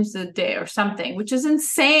 times a day or something, which is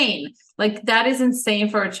insane. Like that is insane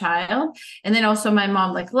for a child. And then also my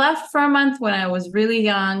mom like left for a month when I was really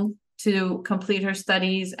young to complete her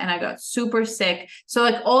studies, and I got super sick. So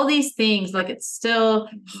like all these things, like it's still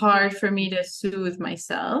hard for me to soothe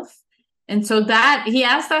myself. And so that he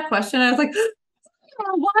asked that question, I was like,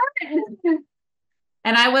 what?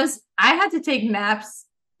 And I had to take naps.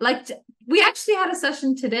 Like we actually had a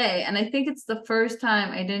session today, and I think it's the first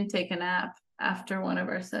time I didn't take a nap after one of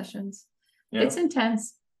our sessions. Yeah. It's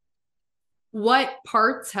intense. What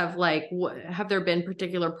parts have have there been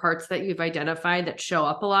particular parts that you've identified that show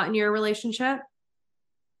up a lot in your relationship?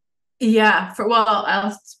 Yeah,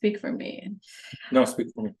 I'll speak for me. No, speak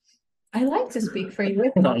for me. I like to speak for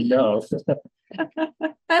you. I know.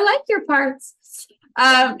 I like your parts.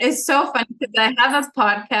 It's so funny because I have a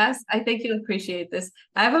podcast. I think you'll appreciate this.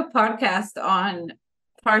 I have a podcast on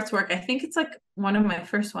parts work. I think it's like one of my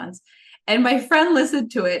first ones. And my friend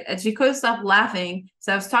listened to it and she couldn't stop laughing.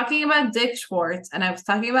 So I was talking about Dick Schwartz, and I was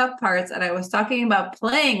talking about parts, and I was talking about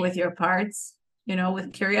playing with your parts, you know,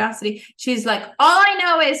 with curiosity. She's like, all I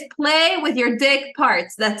know is play with your dick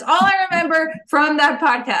parts. That's all I remember from that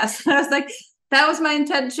podcast. And I was like, that was my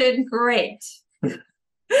intention. Great.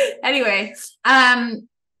 Anyway,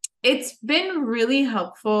 it's been really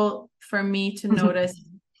helpful for me to notice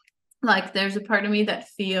like there's a part of me that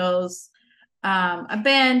feels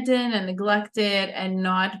abandoned and neglected and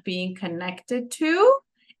not being connected to.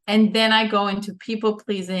 And then I go into people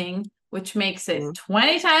pleasing, which makes it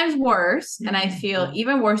 20 times worse. And I feel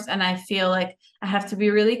even worse. And I feel like I have to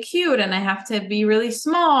be really cute and I have to be really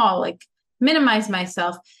small, like minimize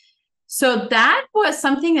myself. So that was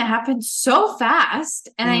something that happened so fast.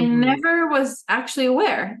 And I never was actually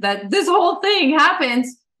aware that this whole thing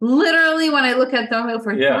happens literally when I look at Domino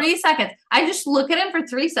for 3 seconds. I just look at him for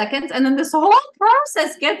 3 seconds and then this whole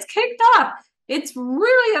process gets kicked off. It's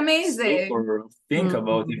really amazing. Or think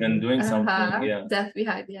about even doing something. Yeah. Death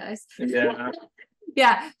behind the eyes. Yeah.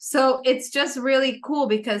 Yeah. So it's just really cool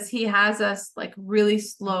because he has us like really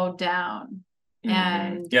slow down.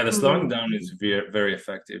 And yeah, the slowing down is very, very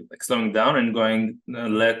effective. Like slowing down and going,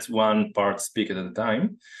 let one part speak at a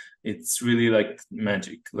time. It's really like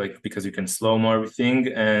magic, like because you can slow more everything,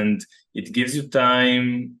 and it gives you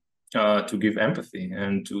time to give empathy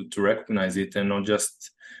and to recognize it, and not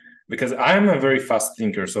just because I'm a very fast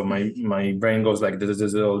thinker, so my brain goes like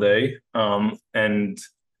this all day, and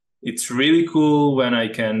it's really cool when I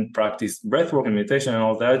can practice breathwork and meditation and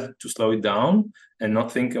all that to slow it down and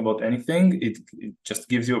not think about anything. It just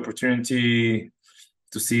gives you opportunity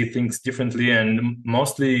to see things differently and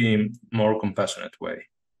mostly more compassionate way.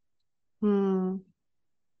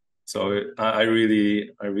 So I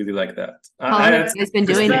really like that. How long have you guys been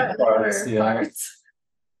doing it?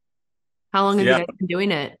 How long have you guys been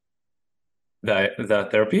doing it? The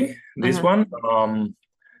therapy, this one,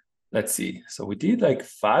 let's see. So we did like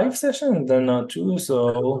 5 sessions, and then 2.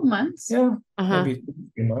 So months. Yeah, maybe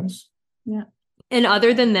 3 months. Yeah. And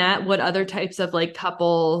other than that, what other types of like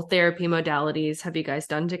couple therapy modalities have you guys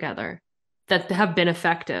done together that have been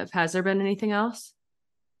effective? Has there been anything else?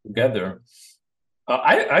 Together.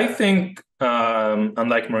 I think,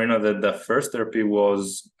 unlike Marina, that the first therapy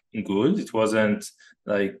was good. It wasn't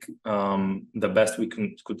like the best we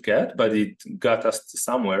could get, but it got us to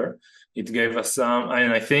somewhere. It gave us some,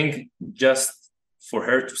 and I think just for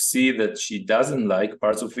her to see that she doesn't like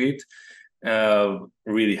parts of it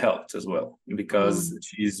really helped as well, because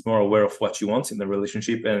she's more aware of what she wants in the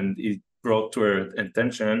relationship, and it brought to her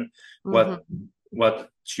attention what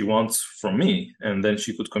she wants from me, and then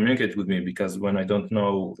she could communicate with me, because when I don't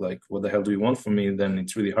know like what the hell do you want from me, then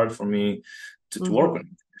it's really hard for me to work on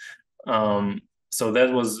it. So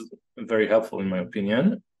that was very helpful in my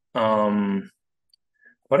opinion.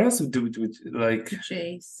 what else do like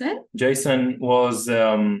Jason was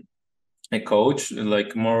a coach,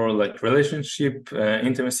 like more like relationship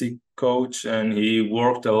intimacy coach, and he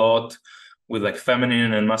worked a lot with like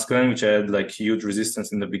feminine and masculine, which I had like huge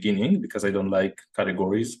resistance in the beginning because I don't like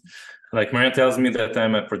categories. Like Marina tells me that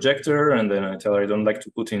I'm a projector, and then I tell her I don't like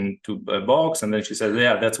to put into a box, and then she says,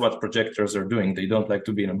 yeah, that's what projectors are doing. They don't like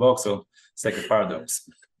to be in a box, so it's like a paradox.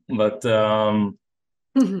 But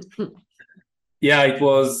yeah,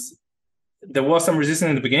 there was some resistance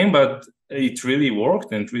in the beginning, but it really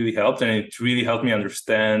worked and it really helped. And it really helped me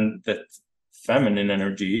understand that feminine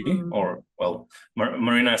energy, or well,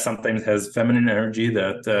 Marina sometimes has feminine energy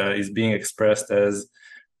that is being expressed as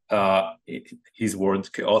his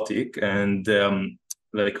word chaotic, and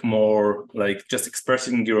like more like just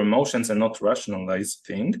expressing your emotions and not rationalize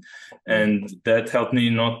thing. And that helped me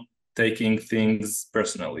not taking things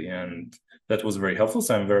personally. And that was very helpful.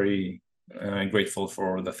 So I'm very grateful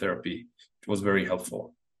for the therapy. It was very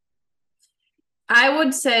helpful. I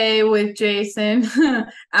would say with Jason,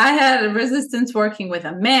 I had a resistance working with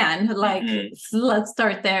a man. Like, let's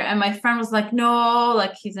start there. And my friend was like, no,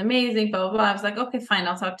 like he's amazing, blah, blah, blah. I was like, okay, fine,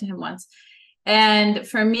 I'll talk to him once. And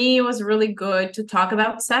for me, it was really good to talk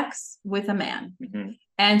about sex with a man.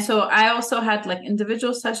 And so I also had like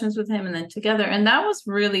individual sessions with him and then together. And that was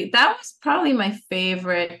probably my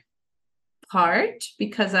favorite part,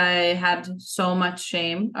 because I had so much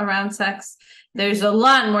shame around sex. There's a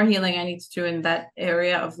lot more healing I need to do in that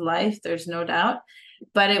area of life, there's no doubt.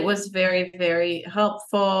 But it was very, very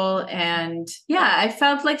helpful. And yeah, I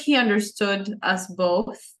felt like he understood us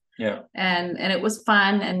both. Yeah. And it was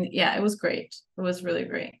fun. And yeah, it was great. It was really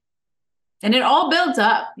great. And it all builds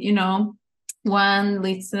up, you know, one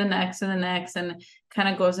leads to the next and the next, and kind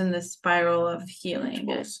of goes in this spiral of healing.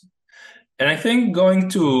 And I think going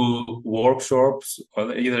to workshops,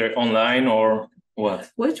 either online or what?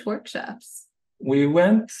 Which workshops? We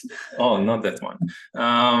went, not that one.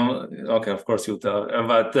 Okay, of course you'll tell.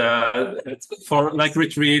 But for like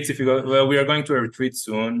retreats, if you go, well, we are going to a retreat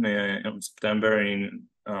soon in September in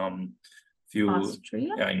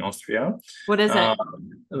Austria? Yeah, in Austria. What is it? A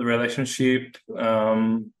relationship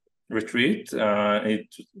retreat.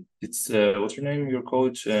 It's what's your name? Your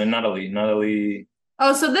coach, Natalie.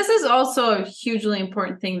 Oh, so this is also a hugely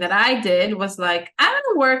important thing that I did, was like, I'm going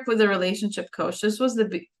to work with a relationship coach. This was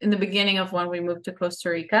in the beginning of when we moved to Costa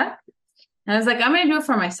Rica. And I was like, I'm going to do it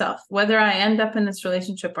for myself. Whether I end up in this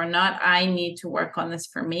relationship or not, I need to work on this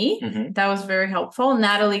for me. That was very helpful.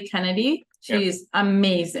 Natalie Kennedy, she's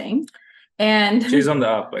amazing. And she's on the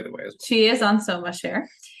app, by the way, as well. She is on Soma Share.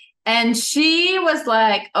 And she was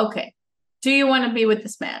like, okay, do you want to be with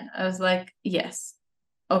this man? I was like, yes.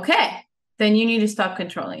 Okay. Then you need to stop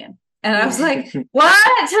controlling him. And I was like, what?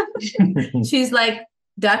 She's like,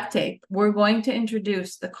 duct tape. We're going to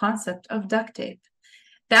introduce the concept of duct tape.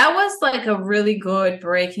 That was like a really good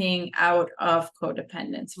breaking out of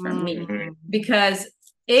codependence for me, because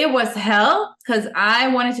it was hell, because I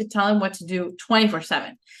wanted to tell him what to do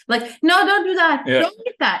 24/7. Like, no, don't do that. Yeah. Don't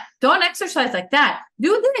do that. Don't exercise like that.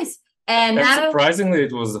 Do this. And surprisingly,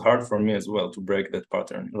 it was hard for me as well to break that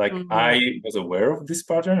pattern. Like, I was aware of this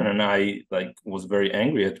pattern, and I like was very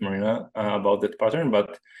angry at Marina about that pattern,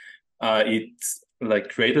 but it like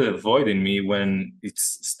created a void in me when it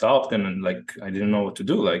stopped, and like I didn't know what to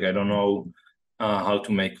do. Like, I don't know how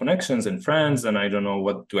to make connections and friends, and I don't know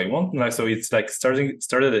what do I want. Like, so it's like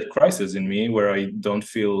started a crisis in me where I don't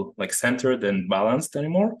feel like centered and balanced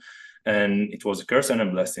anymore. And it was a curse and a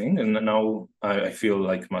blessing. And now I feel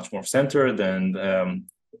like much more centered, and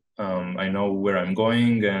I know where I'm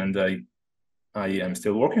going, and I am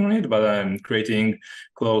still working on it, but I'm creating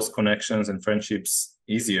close connections and friendships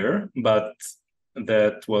easier. But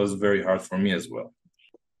that was very hard for me as well.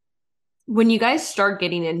 When you guys start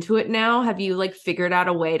getting into it now, have you like figured out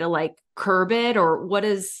a way to like curb it, or what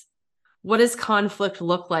does conflict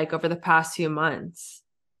look like over the past few months?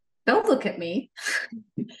 Don't look at me.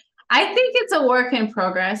 I think it's a work in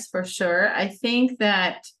progress for sure. I think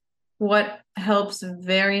that what helps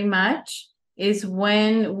very much is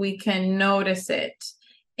when we can notice it,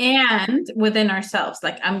 and within ourselves,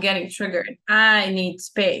 like, I'm getting triggered, I need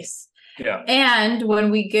space. Yeah. And when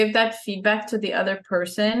we give that feedback to the other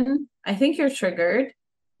person, I think you're triggered.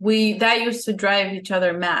 That used to drive each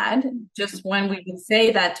other mad, just when we would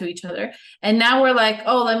say that to each other. And now we're like,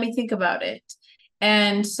 oh, let me think about it.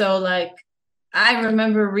 And so like, I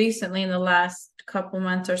remember recently in the last couple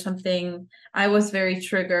months or something, I was very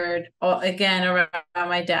triggered again around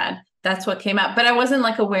my dad. That's what came out. But I wasn't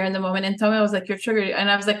like aware in the moment. And someone was like, you're triggered. And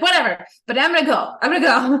I was like, whatever, but I'm going to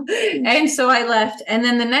go. And so I left. And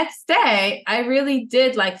then the next day I really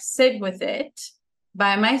did like sit with it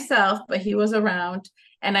by myself, but he was around.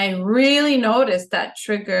 And I really noticed that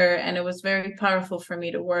trigger, and it was very powerful for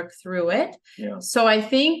me to work through it. Yeah. So I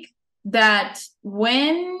think that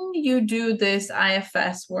when you do this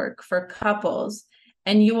IFS work for couples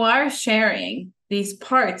and you are sharing these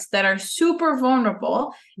parts that are super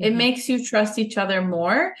vulnerable, it makes you trust each other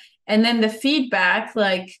more. And then the feedback,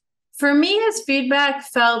 like for me, his feedback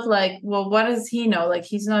felt like, well, what does he know? Like,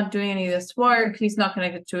 he's not doing any of this work. He's not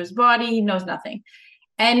connected to his body. He knows nothing.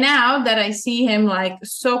 And now that I see him like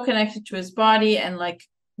so connected to his body and like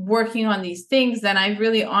working on these things, then I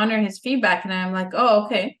really honor his feedback. And I'm like, oh,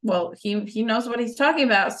 okay, well, he knows what he's talking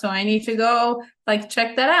about. So I need to go like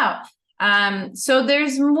check that out. So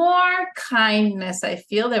there's more kindness. I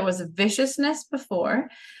feel there was viciousness before.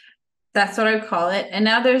 That's what I would call it. And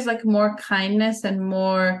now there's like more kindness and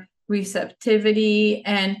more receptivity,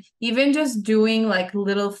 and even just doing like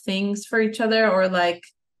little things for each other, or like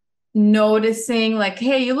noticing like,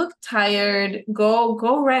 hey, you look tired,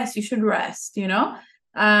 go rest, you should rest, you know.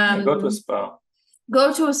 Go to a spa.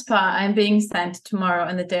 Go to a spa. I'm being sent tomorrow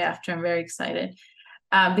and the day after. I'm very excited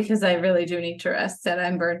because I really do need to rest and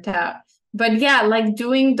I'm burnt out. But yeah, like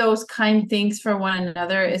doing those kind things for one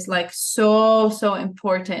another is like so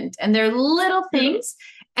important, and they're little things.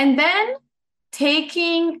 And then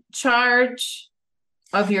taking charge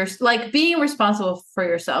of your, like being responsible for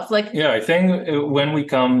yourself. Like, yeah, I think when we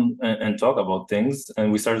come and talk about things,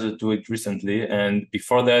 and we started to do it recently, and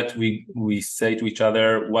before that we say to each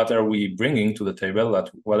other, what are we bringing to the table,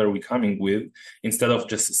 what are we coming with, instead of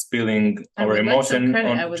just spilling our emotion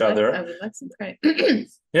on each other. I would like some credit.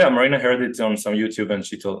 Yeah, Marina heard it on some YouTube and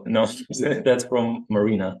she told, no, that's from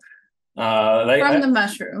Marina. From the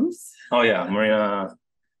mushrooms. Oh yeah, Marina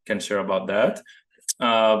can share about that.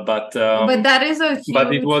 But that is a huge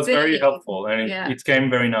but it was thing. very helpful, and it came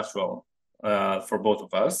very natural for both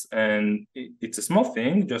of us. And it's a small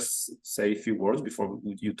thing, just say a few words before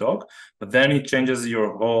you talk, but then it changes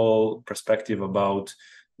your whole perspective about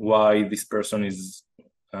why this person is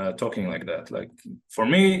talking like that. Like for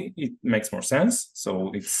me, it makes more sense.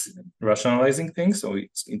 So it's rationalizing things, so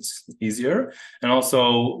it's easier. And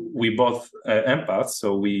also we both empaths,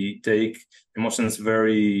 so we take emotions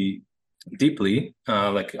very deeply,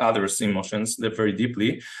 like others' emotions, they're very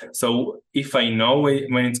deeply. So if I know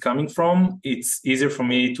when it's coming from, it's easier for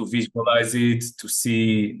me to visualize it, to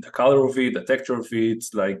see the color of it, the texture of it.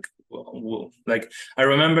 Like I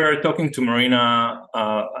remember talking to Marina,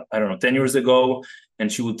 I don't know, 10 years ago,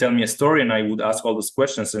 and she would tell me a story and I would ask all those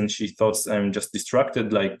questions, and she thought I'm just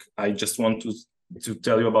distracted. Like, I just want to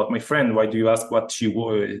tell you about my friend. Why do you ask what she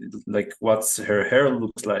wore, like what's her hair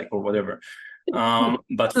looks like or whatever?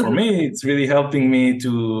 But for me, it's really helping me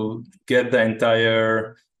to get the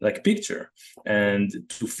entire like picture and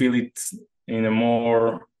to feel it in a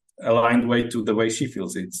more aligned way to the way she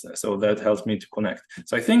feels it. So that helps me to connect.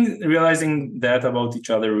 So I think realizing that about each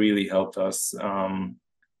other really helped us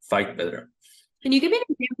fight better. Can you give me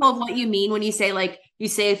an example of what you mean when you say, like, you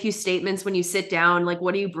say a few statements when you sit down? Like,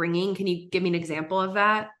 what are you bringing? Can you give me an example of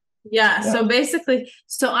that? Yeah. So basically,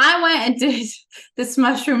 I went and did this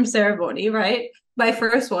mushroom ceremony, right? My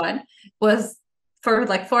first one was for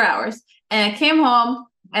like 4 hours. And I came home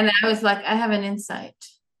and I was like, I have an insight.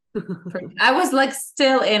 I was like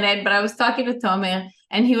still in it, but I was talking to Tomer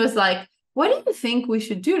and he was like, what do you think we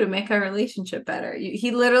should do to make our relationship better? He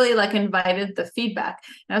literally like invited the feedback.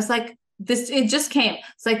 And I was like, it just came.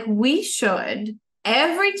 It's like, we should,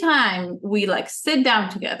 every time we like sit down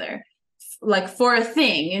together, like for a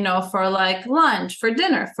thing, you know, for like lunch, for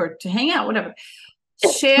dinner, to hang out, whatever,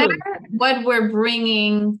 share what we're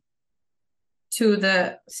bringing to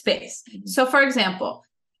the space. So for example,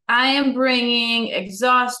 I am bringing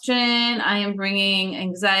exhaustion. I am bringing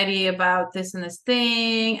anxiety about this and this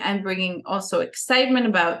thing. I'm bringing also excitement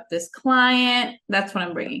about this client. That's what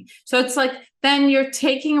I'm bringing. So it's like, then you're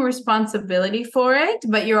taking responsibility for it,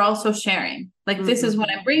 but you're also sharing. Like, this is what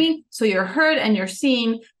I'm bringing. So you're heard and you're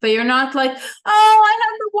seen, but you're not like, oh, I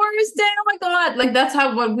had the worst day. Oh my God. Like, that's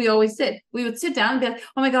what we always did. We would sit down and be like,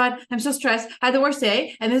 oh my God, I'm so stressed. I had the worst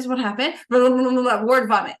day. And this is what happened. Blah, blah, blah, blah, blah, word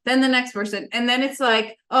vomit. Then the next person. And then it's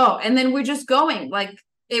like, oh, and then we're just going. Like,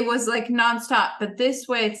 it was like nonstop. But this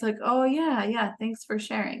way, it's like, oh yeah, thanks for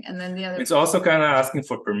sharing. And then the other. It's also kind of asking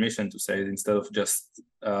for permission to say it instead of just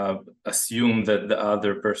assume that the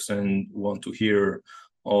other person want to hear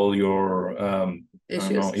all your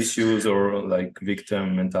issues or like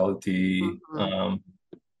victim mentality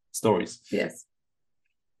stories. Yes.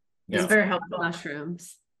 Yeah. It's very helpful.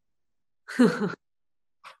 Mushrooms.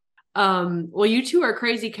 Well, you two are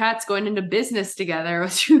crazy cats going into business together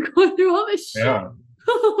as you're going through all this shit. Yeah.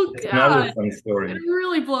 Oh it's God. another funny story. It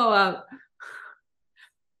really blow up.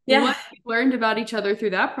 Yeah. What have you learned about each other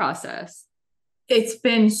through that process? It's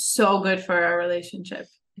been so good for our relationship.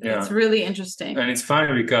 Yeah. It's really interesting. And it's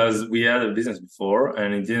funny because we had a business before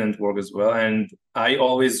and it didn't work as well. And I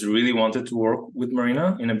always really wanted to work with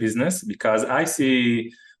Marina in a business because I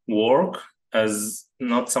see work as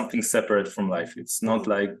not something separate from life. It's not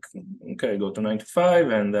like, okay, go to 9 to 5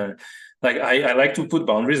 and like I like to put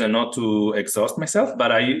boundaries and not to exhaust myself,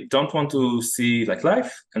 but I don't want to see like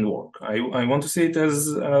life and work. I want to see it as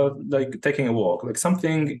like taking a walk, like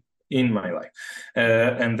something in my life.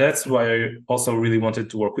 And that's why I also really wanted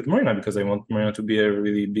to work with Marina, because I want Marina to be a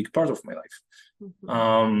really big part of my life.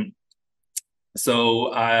 Mm-hmm.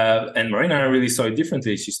 And Marina really saw it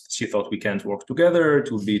differently. She thought we can't work together,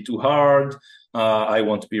 it would be too hard. I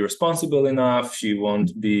want to be responsible enough. She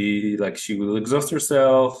won't be like, she will exhaust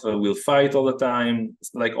herself, we'll fight all the time.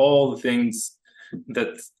 Like all the things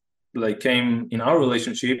that like came in our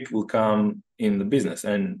relationship will come in the business.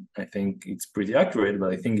 And I think it's pretty accurate,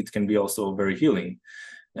 but I think it can be also very healing.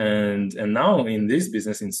 And now in this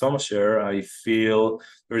business, in SomaShare, I feel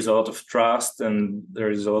there is a lot of trust and there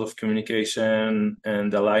is a lot of communication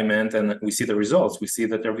and alignment, and we see the results. We see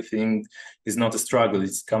that everything is not a struggle.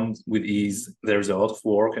 It comes with ease. There's a lot of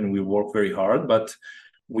work and we work very hard, but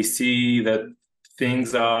we see that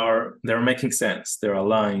they're making sense. They're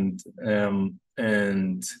aligned,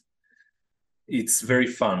 and it's very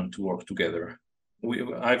fun to work together.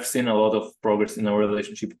 I've seen a lot of progress in our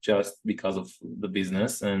relationship just because of the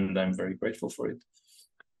business, and I'm very grateful for it.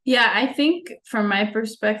 Yeah, I think from my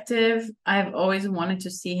perspective, I've always wanted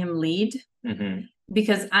to see him lead,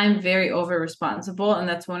 because I'm very over responsible, and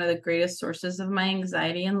that's one of the greatest sources of my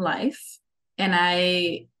anxiety in life. And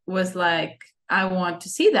I was like, I want to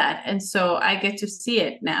see that. And so I get to see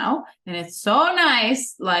it now. And it's so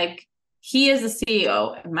nice. Like, he is the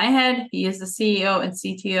CEO. In my head, he is the CEO and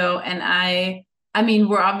CTO. And I mean,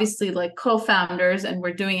 we're obviously like co-founders and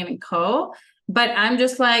we're doing it in but I'm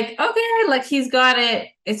just like, okay, like he's got it.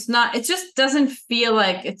 It just doesn't feel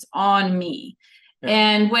like it's on me. Yeah.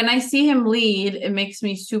 And when I see him lead, it makes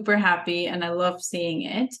me super happy and I love seeing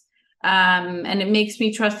it. And it makes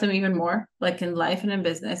me trust him even more, like in life and in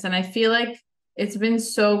business. And I feel like it's been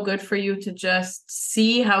so good for you to just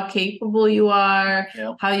see how capable you are,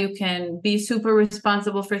 how you can be super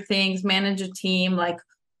responsible for things, manage a team, like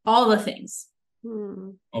all the things.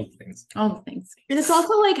 All the things. And it's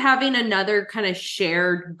also like having another kind of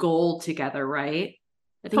shared goal together, right?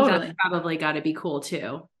 I think that's probably got to be cool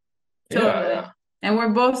too. Totally. Yeah. And we're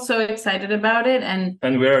both so excited about it. And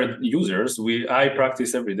we're users. I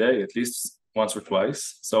practice every day, at least once or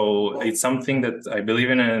twice. So it's something that I believe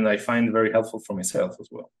in and I find very helpful for myself as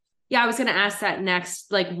well. Yeah, I was going to ask that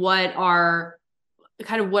next. Like, what are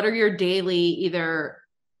your daily either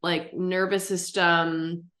like nervous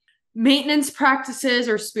system maintenance practices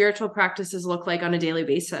or spiritual practices look like on a daily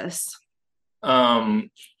basis?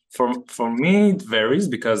 For me, it varies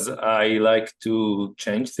because I like to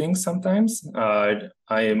change things sometimes. I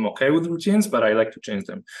am okay with routines, but I like to change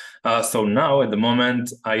them. So now at the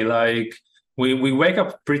moment, we wake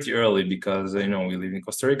up pretty early because, we live in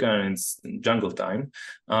Costa Rica and it's jungle time.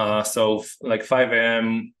 So like 5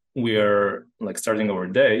 a.m., we are like starting our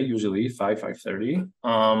day, usually 5:30.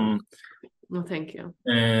 Well, thank you.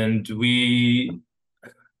 And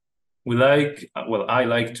I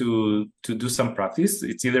like to do some practice.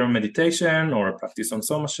 It's either meditation or practice on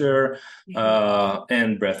SomaShare,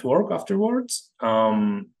 and breath work afterwards.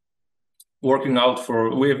 Working out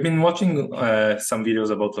we have been watching some videos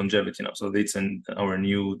about longevity now. So it's our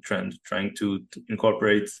new trend, trying to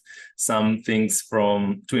incorporate some things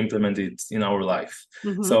to implement it in our life.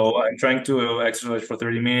 So I'm trying to exercise for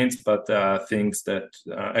 30 minutes, but things that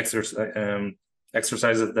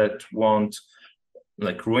exercises that won't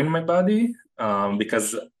like ruin my body,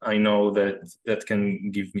 because I know that can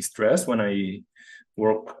give me stress when I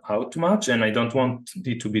work out too much, and I don't want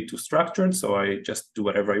it to be too structured, so I just do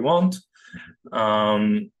whatever I want,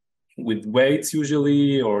 with weights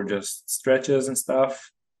usually, or just stretches and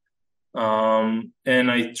stuff.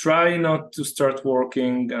 And I try not to start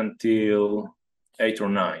working until 8 or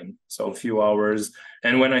 9, so a few hours.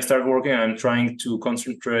 And when I start working, I'm trying to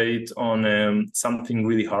concentrate on something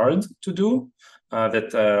really hard to do,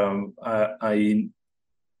 that I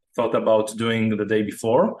thought about doing the day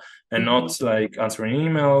before, and not like answering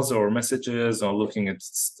emails or messages or looking at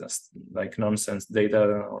like nonsense data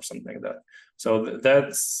or something like that. So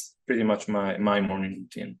that's pretty much my morning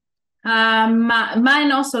routine.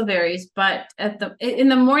 Mine also varies, but in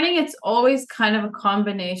the morning, it's always kind of a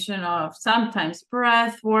combination of sometimes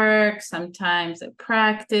breath work, sometimes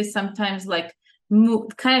practice, sometimes like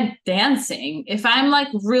kind of dancing. If I'm like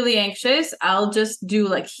really anxious, I'll just do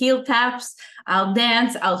like heel taps. I'll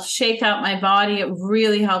dance. I'll shake out my body. It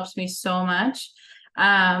really helps me so much.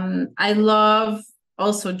 I love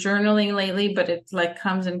also journaling lately, but it like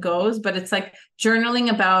comes and goes. But it's like journaling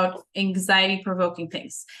about anxiety provoking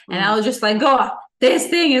things. And I'll just like go off, this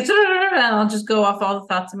thing is, and I'll just go off all the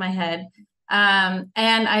thoughts in my head. And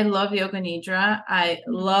I love yoga nidra. I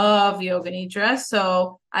love yoga nidra.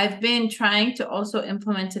 So I've been trying to also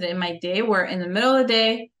implement it in my day, where in the middle of the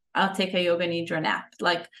day, I'll take a yoga nidra nap.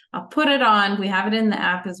 Like I'll put it on. We have it in the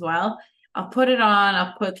app as well. I'll put it on.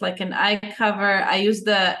 I'll put like an eye cover. I use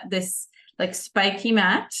this like spiky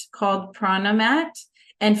mat called prana mat.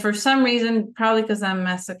 And for some reason, probably because I'm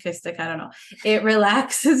masochistic, I don't know, it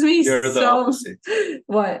relaxes me. You're the opposite.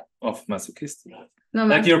 What? Of masochistic. No,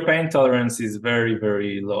 like your pain tolerance is very,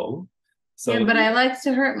 very low. So yeah, but I like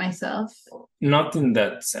to hurt myself. Not in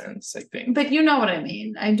that sense, I think. But you know what I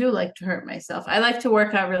mean. I do like to hurt myself. I like to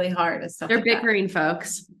work out really hard and stuff. They're like bickering,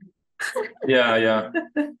 folks. Yeah.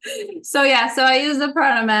 So I use the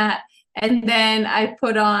prana mat, and then I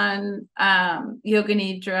put on yoga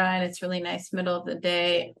nidra, and it's really nice middle of the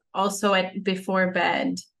day. Also before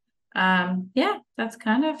bed. That's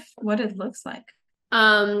kind of what it looks like.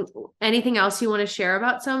 Anything else you want to share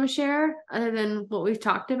about Soma Share other than what we've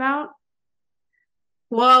talked about?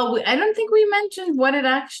 Well, I don't think we mentioned what it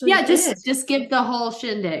actually is. Just give the whole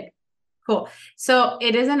shindig. Cool. So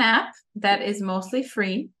it is an app that is mostly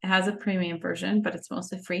free. It has a premium version, but it's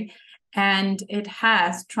mostly free. And it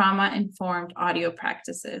has trauma-informed audio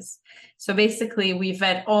practices. So basically, we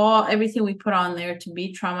vet everything we put on there to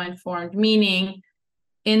be trauma-informed, meaning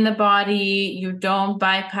in the body, you don't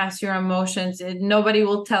bypass your emotions. Nobody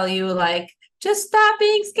will tell you like, just stop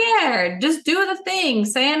being scared. Just do the thing.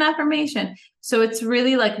 Say an affirmation. So it's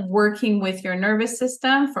really like working with your nervous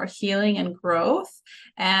system for healing and growth.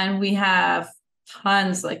 And we have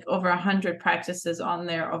tons, like over 100 practices on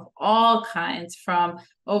there of all kinds from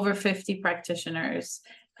over 50 practitioners.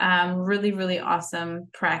 Really, really awesome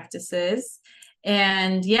practices.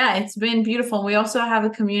 And yeah, it's been beautiful. We also have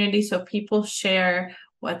a community, so people share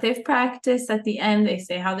what they've practiced at the end. They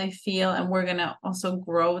say how they feel, and we're going to also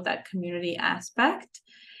grow that community aspect.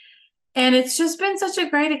 And it's just been such a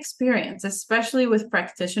great experience, especially with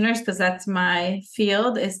practitioners, because that's my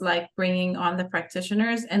field, is like bringing on the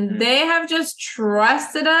practitioners. And they have just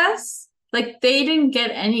trusted us. Like they didn't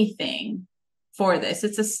get anything for this.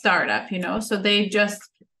 It's a startup, so they just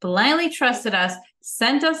blindly trusted us,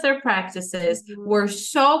 sent us their practices, were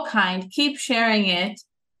so kind, keep sharing it.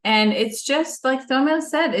 And it's just like Tomel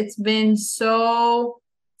said, it's been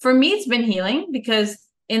for me, it's been healing, because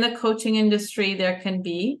in the coaching industry, there can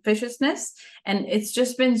be viciousness. And it's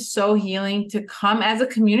just been so healing to come as a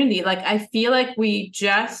community. Like, I feel like we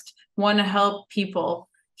just want to help people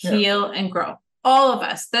heal and grow. All of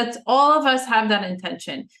us. All of us have that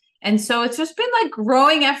intention. And so it's just been like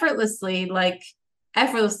growing effortlessly.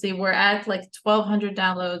 We're at like 1,200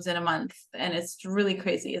 downloads in a month. And it's really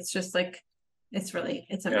crazy. It's just like, it's amazing.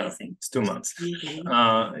 Yeah, it's 2 months.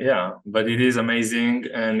 But it is amazing,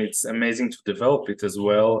 and it's amazing to develop it as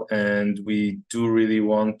well. And we do really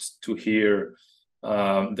want to hear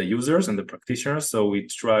the users and the practitioners. So we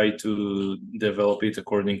try to develop it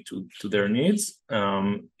according to their needs,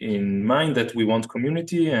 in mind that we want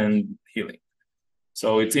community and healing.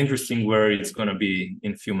 So it's interesting where it's going to be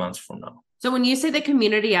in a few months from now. So when you say the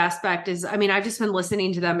community aspect I've just been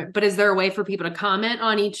listening to them, but is there a way for people to comment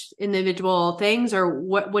on each individual things, or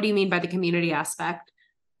what do you mean by the community aspect?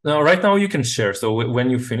 No, right now you can share. So when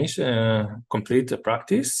you finish, complete a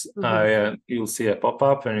practice, you'll see a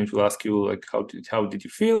pop-up, and it will ask you like, how did you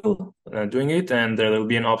feel doing it? And there will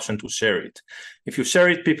be an option to share it. If you share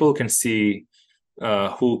it, people can see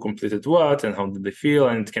who completed what and how did they feel,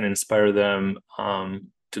 and it can inspire them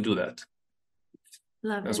to do that.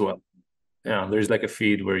 Love as it. well. Yeah, there's like a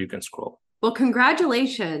feed where you can scroll. Well,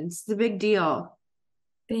 congratulations. It's a big deal.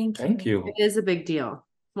 Thank you. It is a big deal.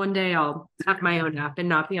 One day I'll have my own app and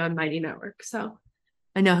not be on Mighty Network. So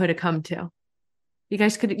I know who to come to.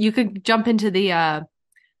 You could jump into the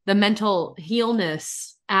mental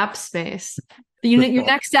healness app space. Your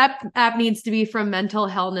next app needs to be from mental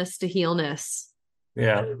healness to healness.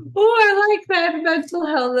 Yeah. Oh, I like that. Mental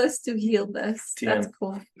healness to healness. That's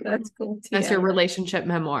cool. That's your relationship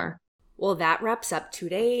memoir. Well, that wraps up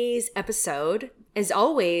today's episode. As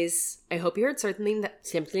always, I hope you heard something that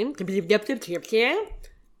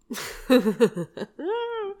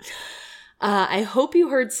I hope you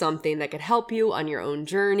heard something that could help you on your own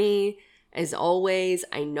journey. As always,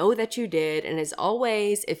 I know that you did. And as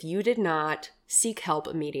always, if you did not, seek help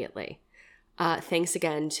immediately. Thanks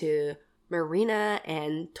again to Marina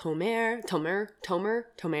and Tomer.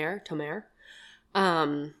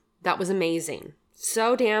 That was amazing.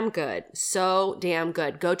 So damn good. So damn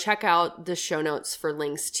good. Go check out the show notes for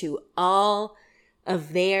links to all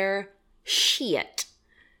of their shit.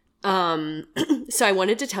 So I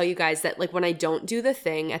wanted to tell you guys that like when I don't do the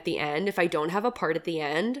thing at the end, if I don't have a part at the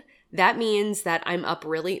end, that means that I'm up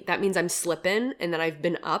really, that means I'm slipping and that I've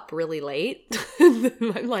been up really late.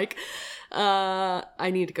 I'm like,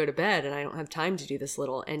 I need to go to bed and I don't have time to do this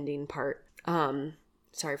little ending part.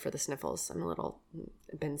 Sorry for the sniffles.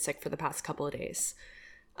 I've been sick for the past couple of days.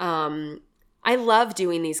 I love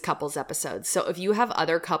doing these couples episodes. So if you have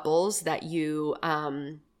other couples that you,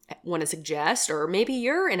 want to suggest, or maybe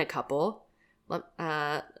you're in a couple,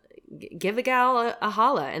 give a gal a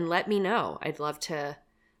holla and let me know. I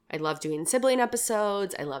love doing sibling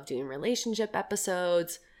episodes. I love doing relationship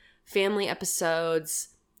episodes, family episodes.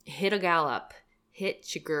 Hit a gal up.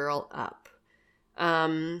 Hit your girl up.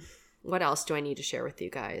 What else do I need to share with you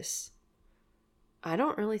guys? I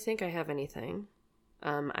don't really think I have anything.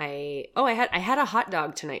 I had a hot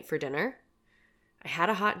dog tonight for dinner. I had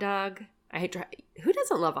a hot dog. Who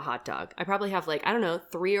doesn't love a hot dog? I probably have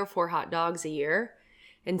 3 or 4 hot dogs a year.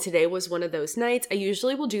 And today was one of those nights. I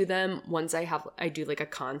usually will do them once I do like a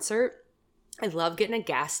concert. I love getting a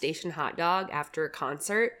gas station hot dog after a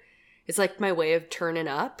concert. It's like my way of turning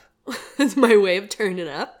up. It's my way of turning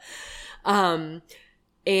up.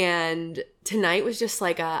 And tonight was just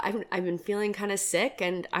like I've been feeling kind of sick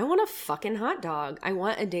and I want a fucking hot dog. I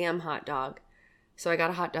want a damn hot dog. So I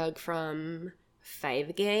got a hot dog from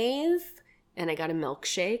Five Guys and I got a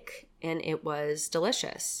milkshake and it was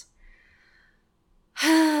delicious.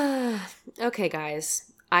 Okay,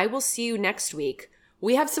 guys, I will see you next week.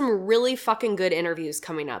 We have some really fucking good interviews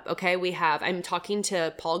coming up, okay? I'm talking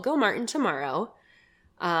to Paul Gilmartin tomorrow.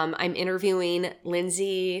 I'm interviewing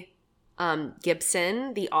Lindsay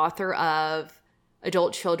Gibson, the author of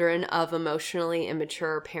Adult Children of Emotionally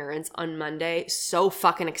Immature Parents, on Monday. So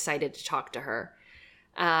fucking excited to talk to her.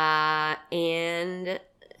 And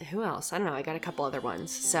who else? I don't know. I got a couple other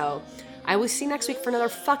ones. So I will see you next week for another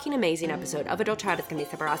fucking amazing episode of Adult Child. It's going to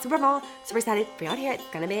be super awesome, super excited for you to hear it. It's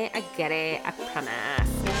going to be a goodie, I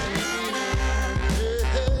promise.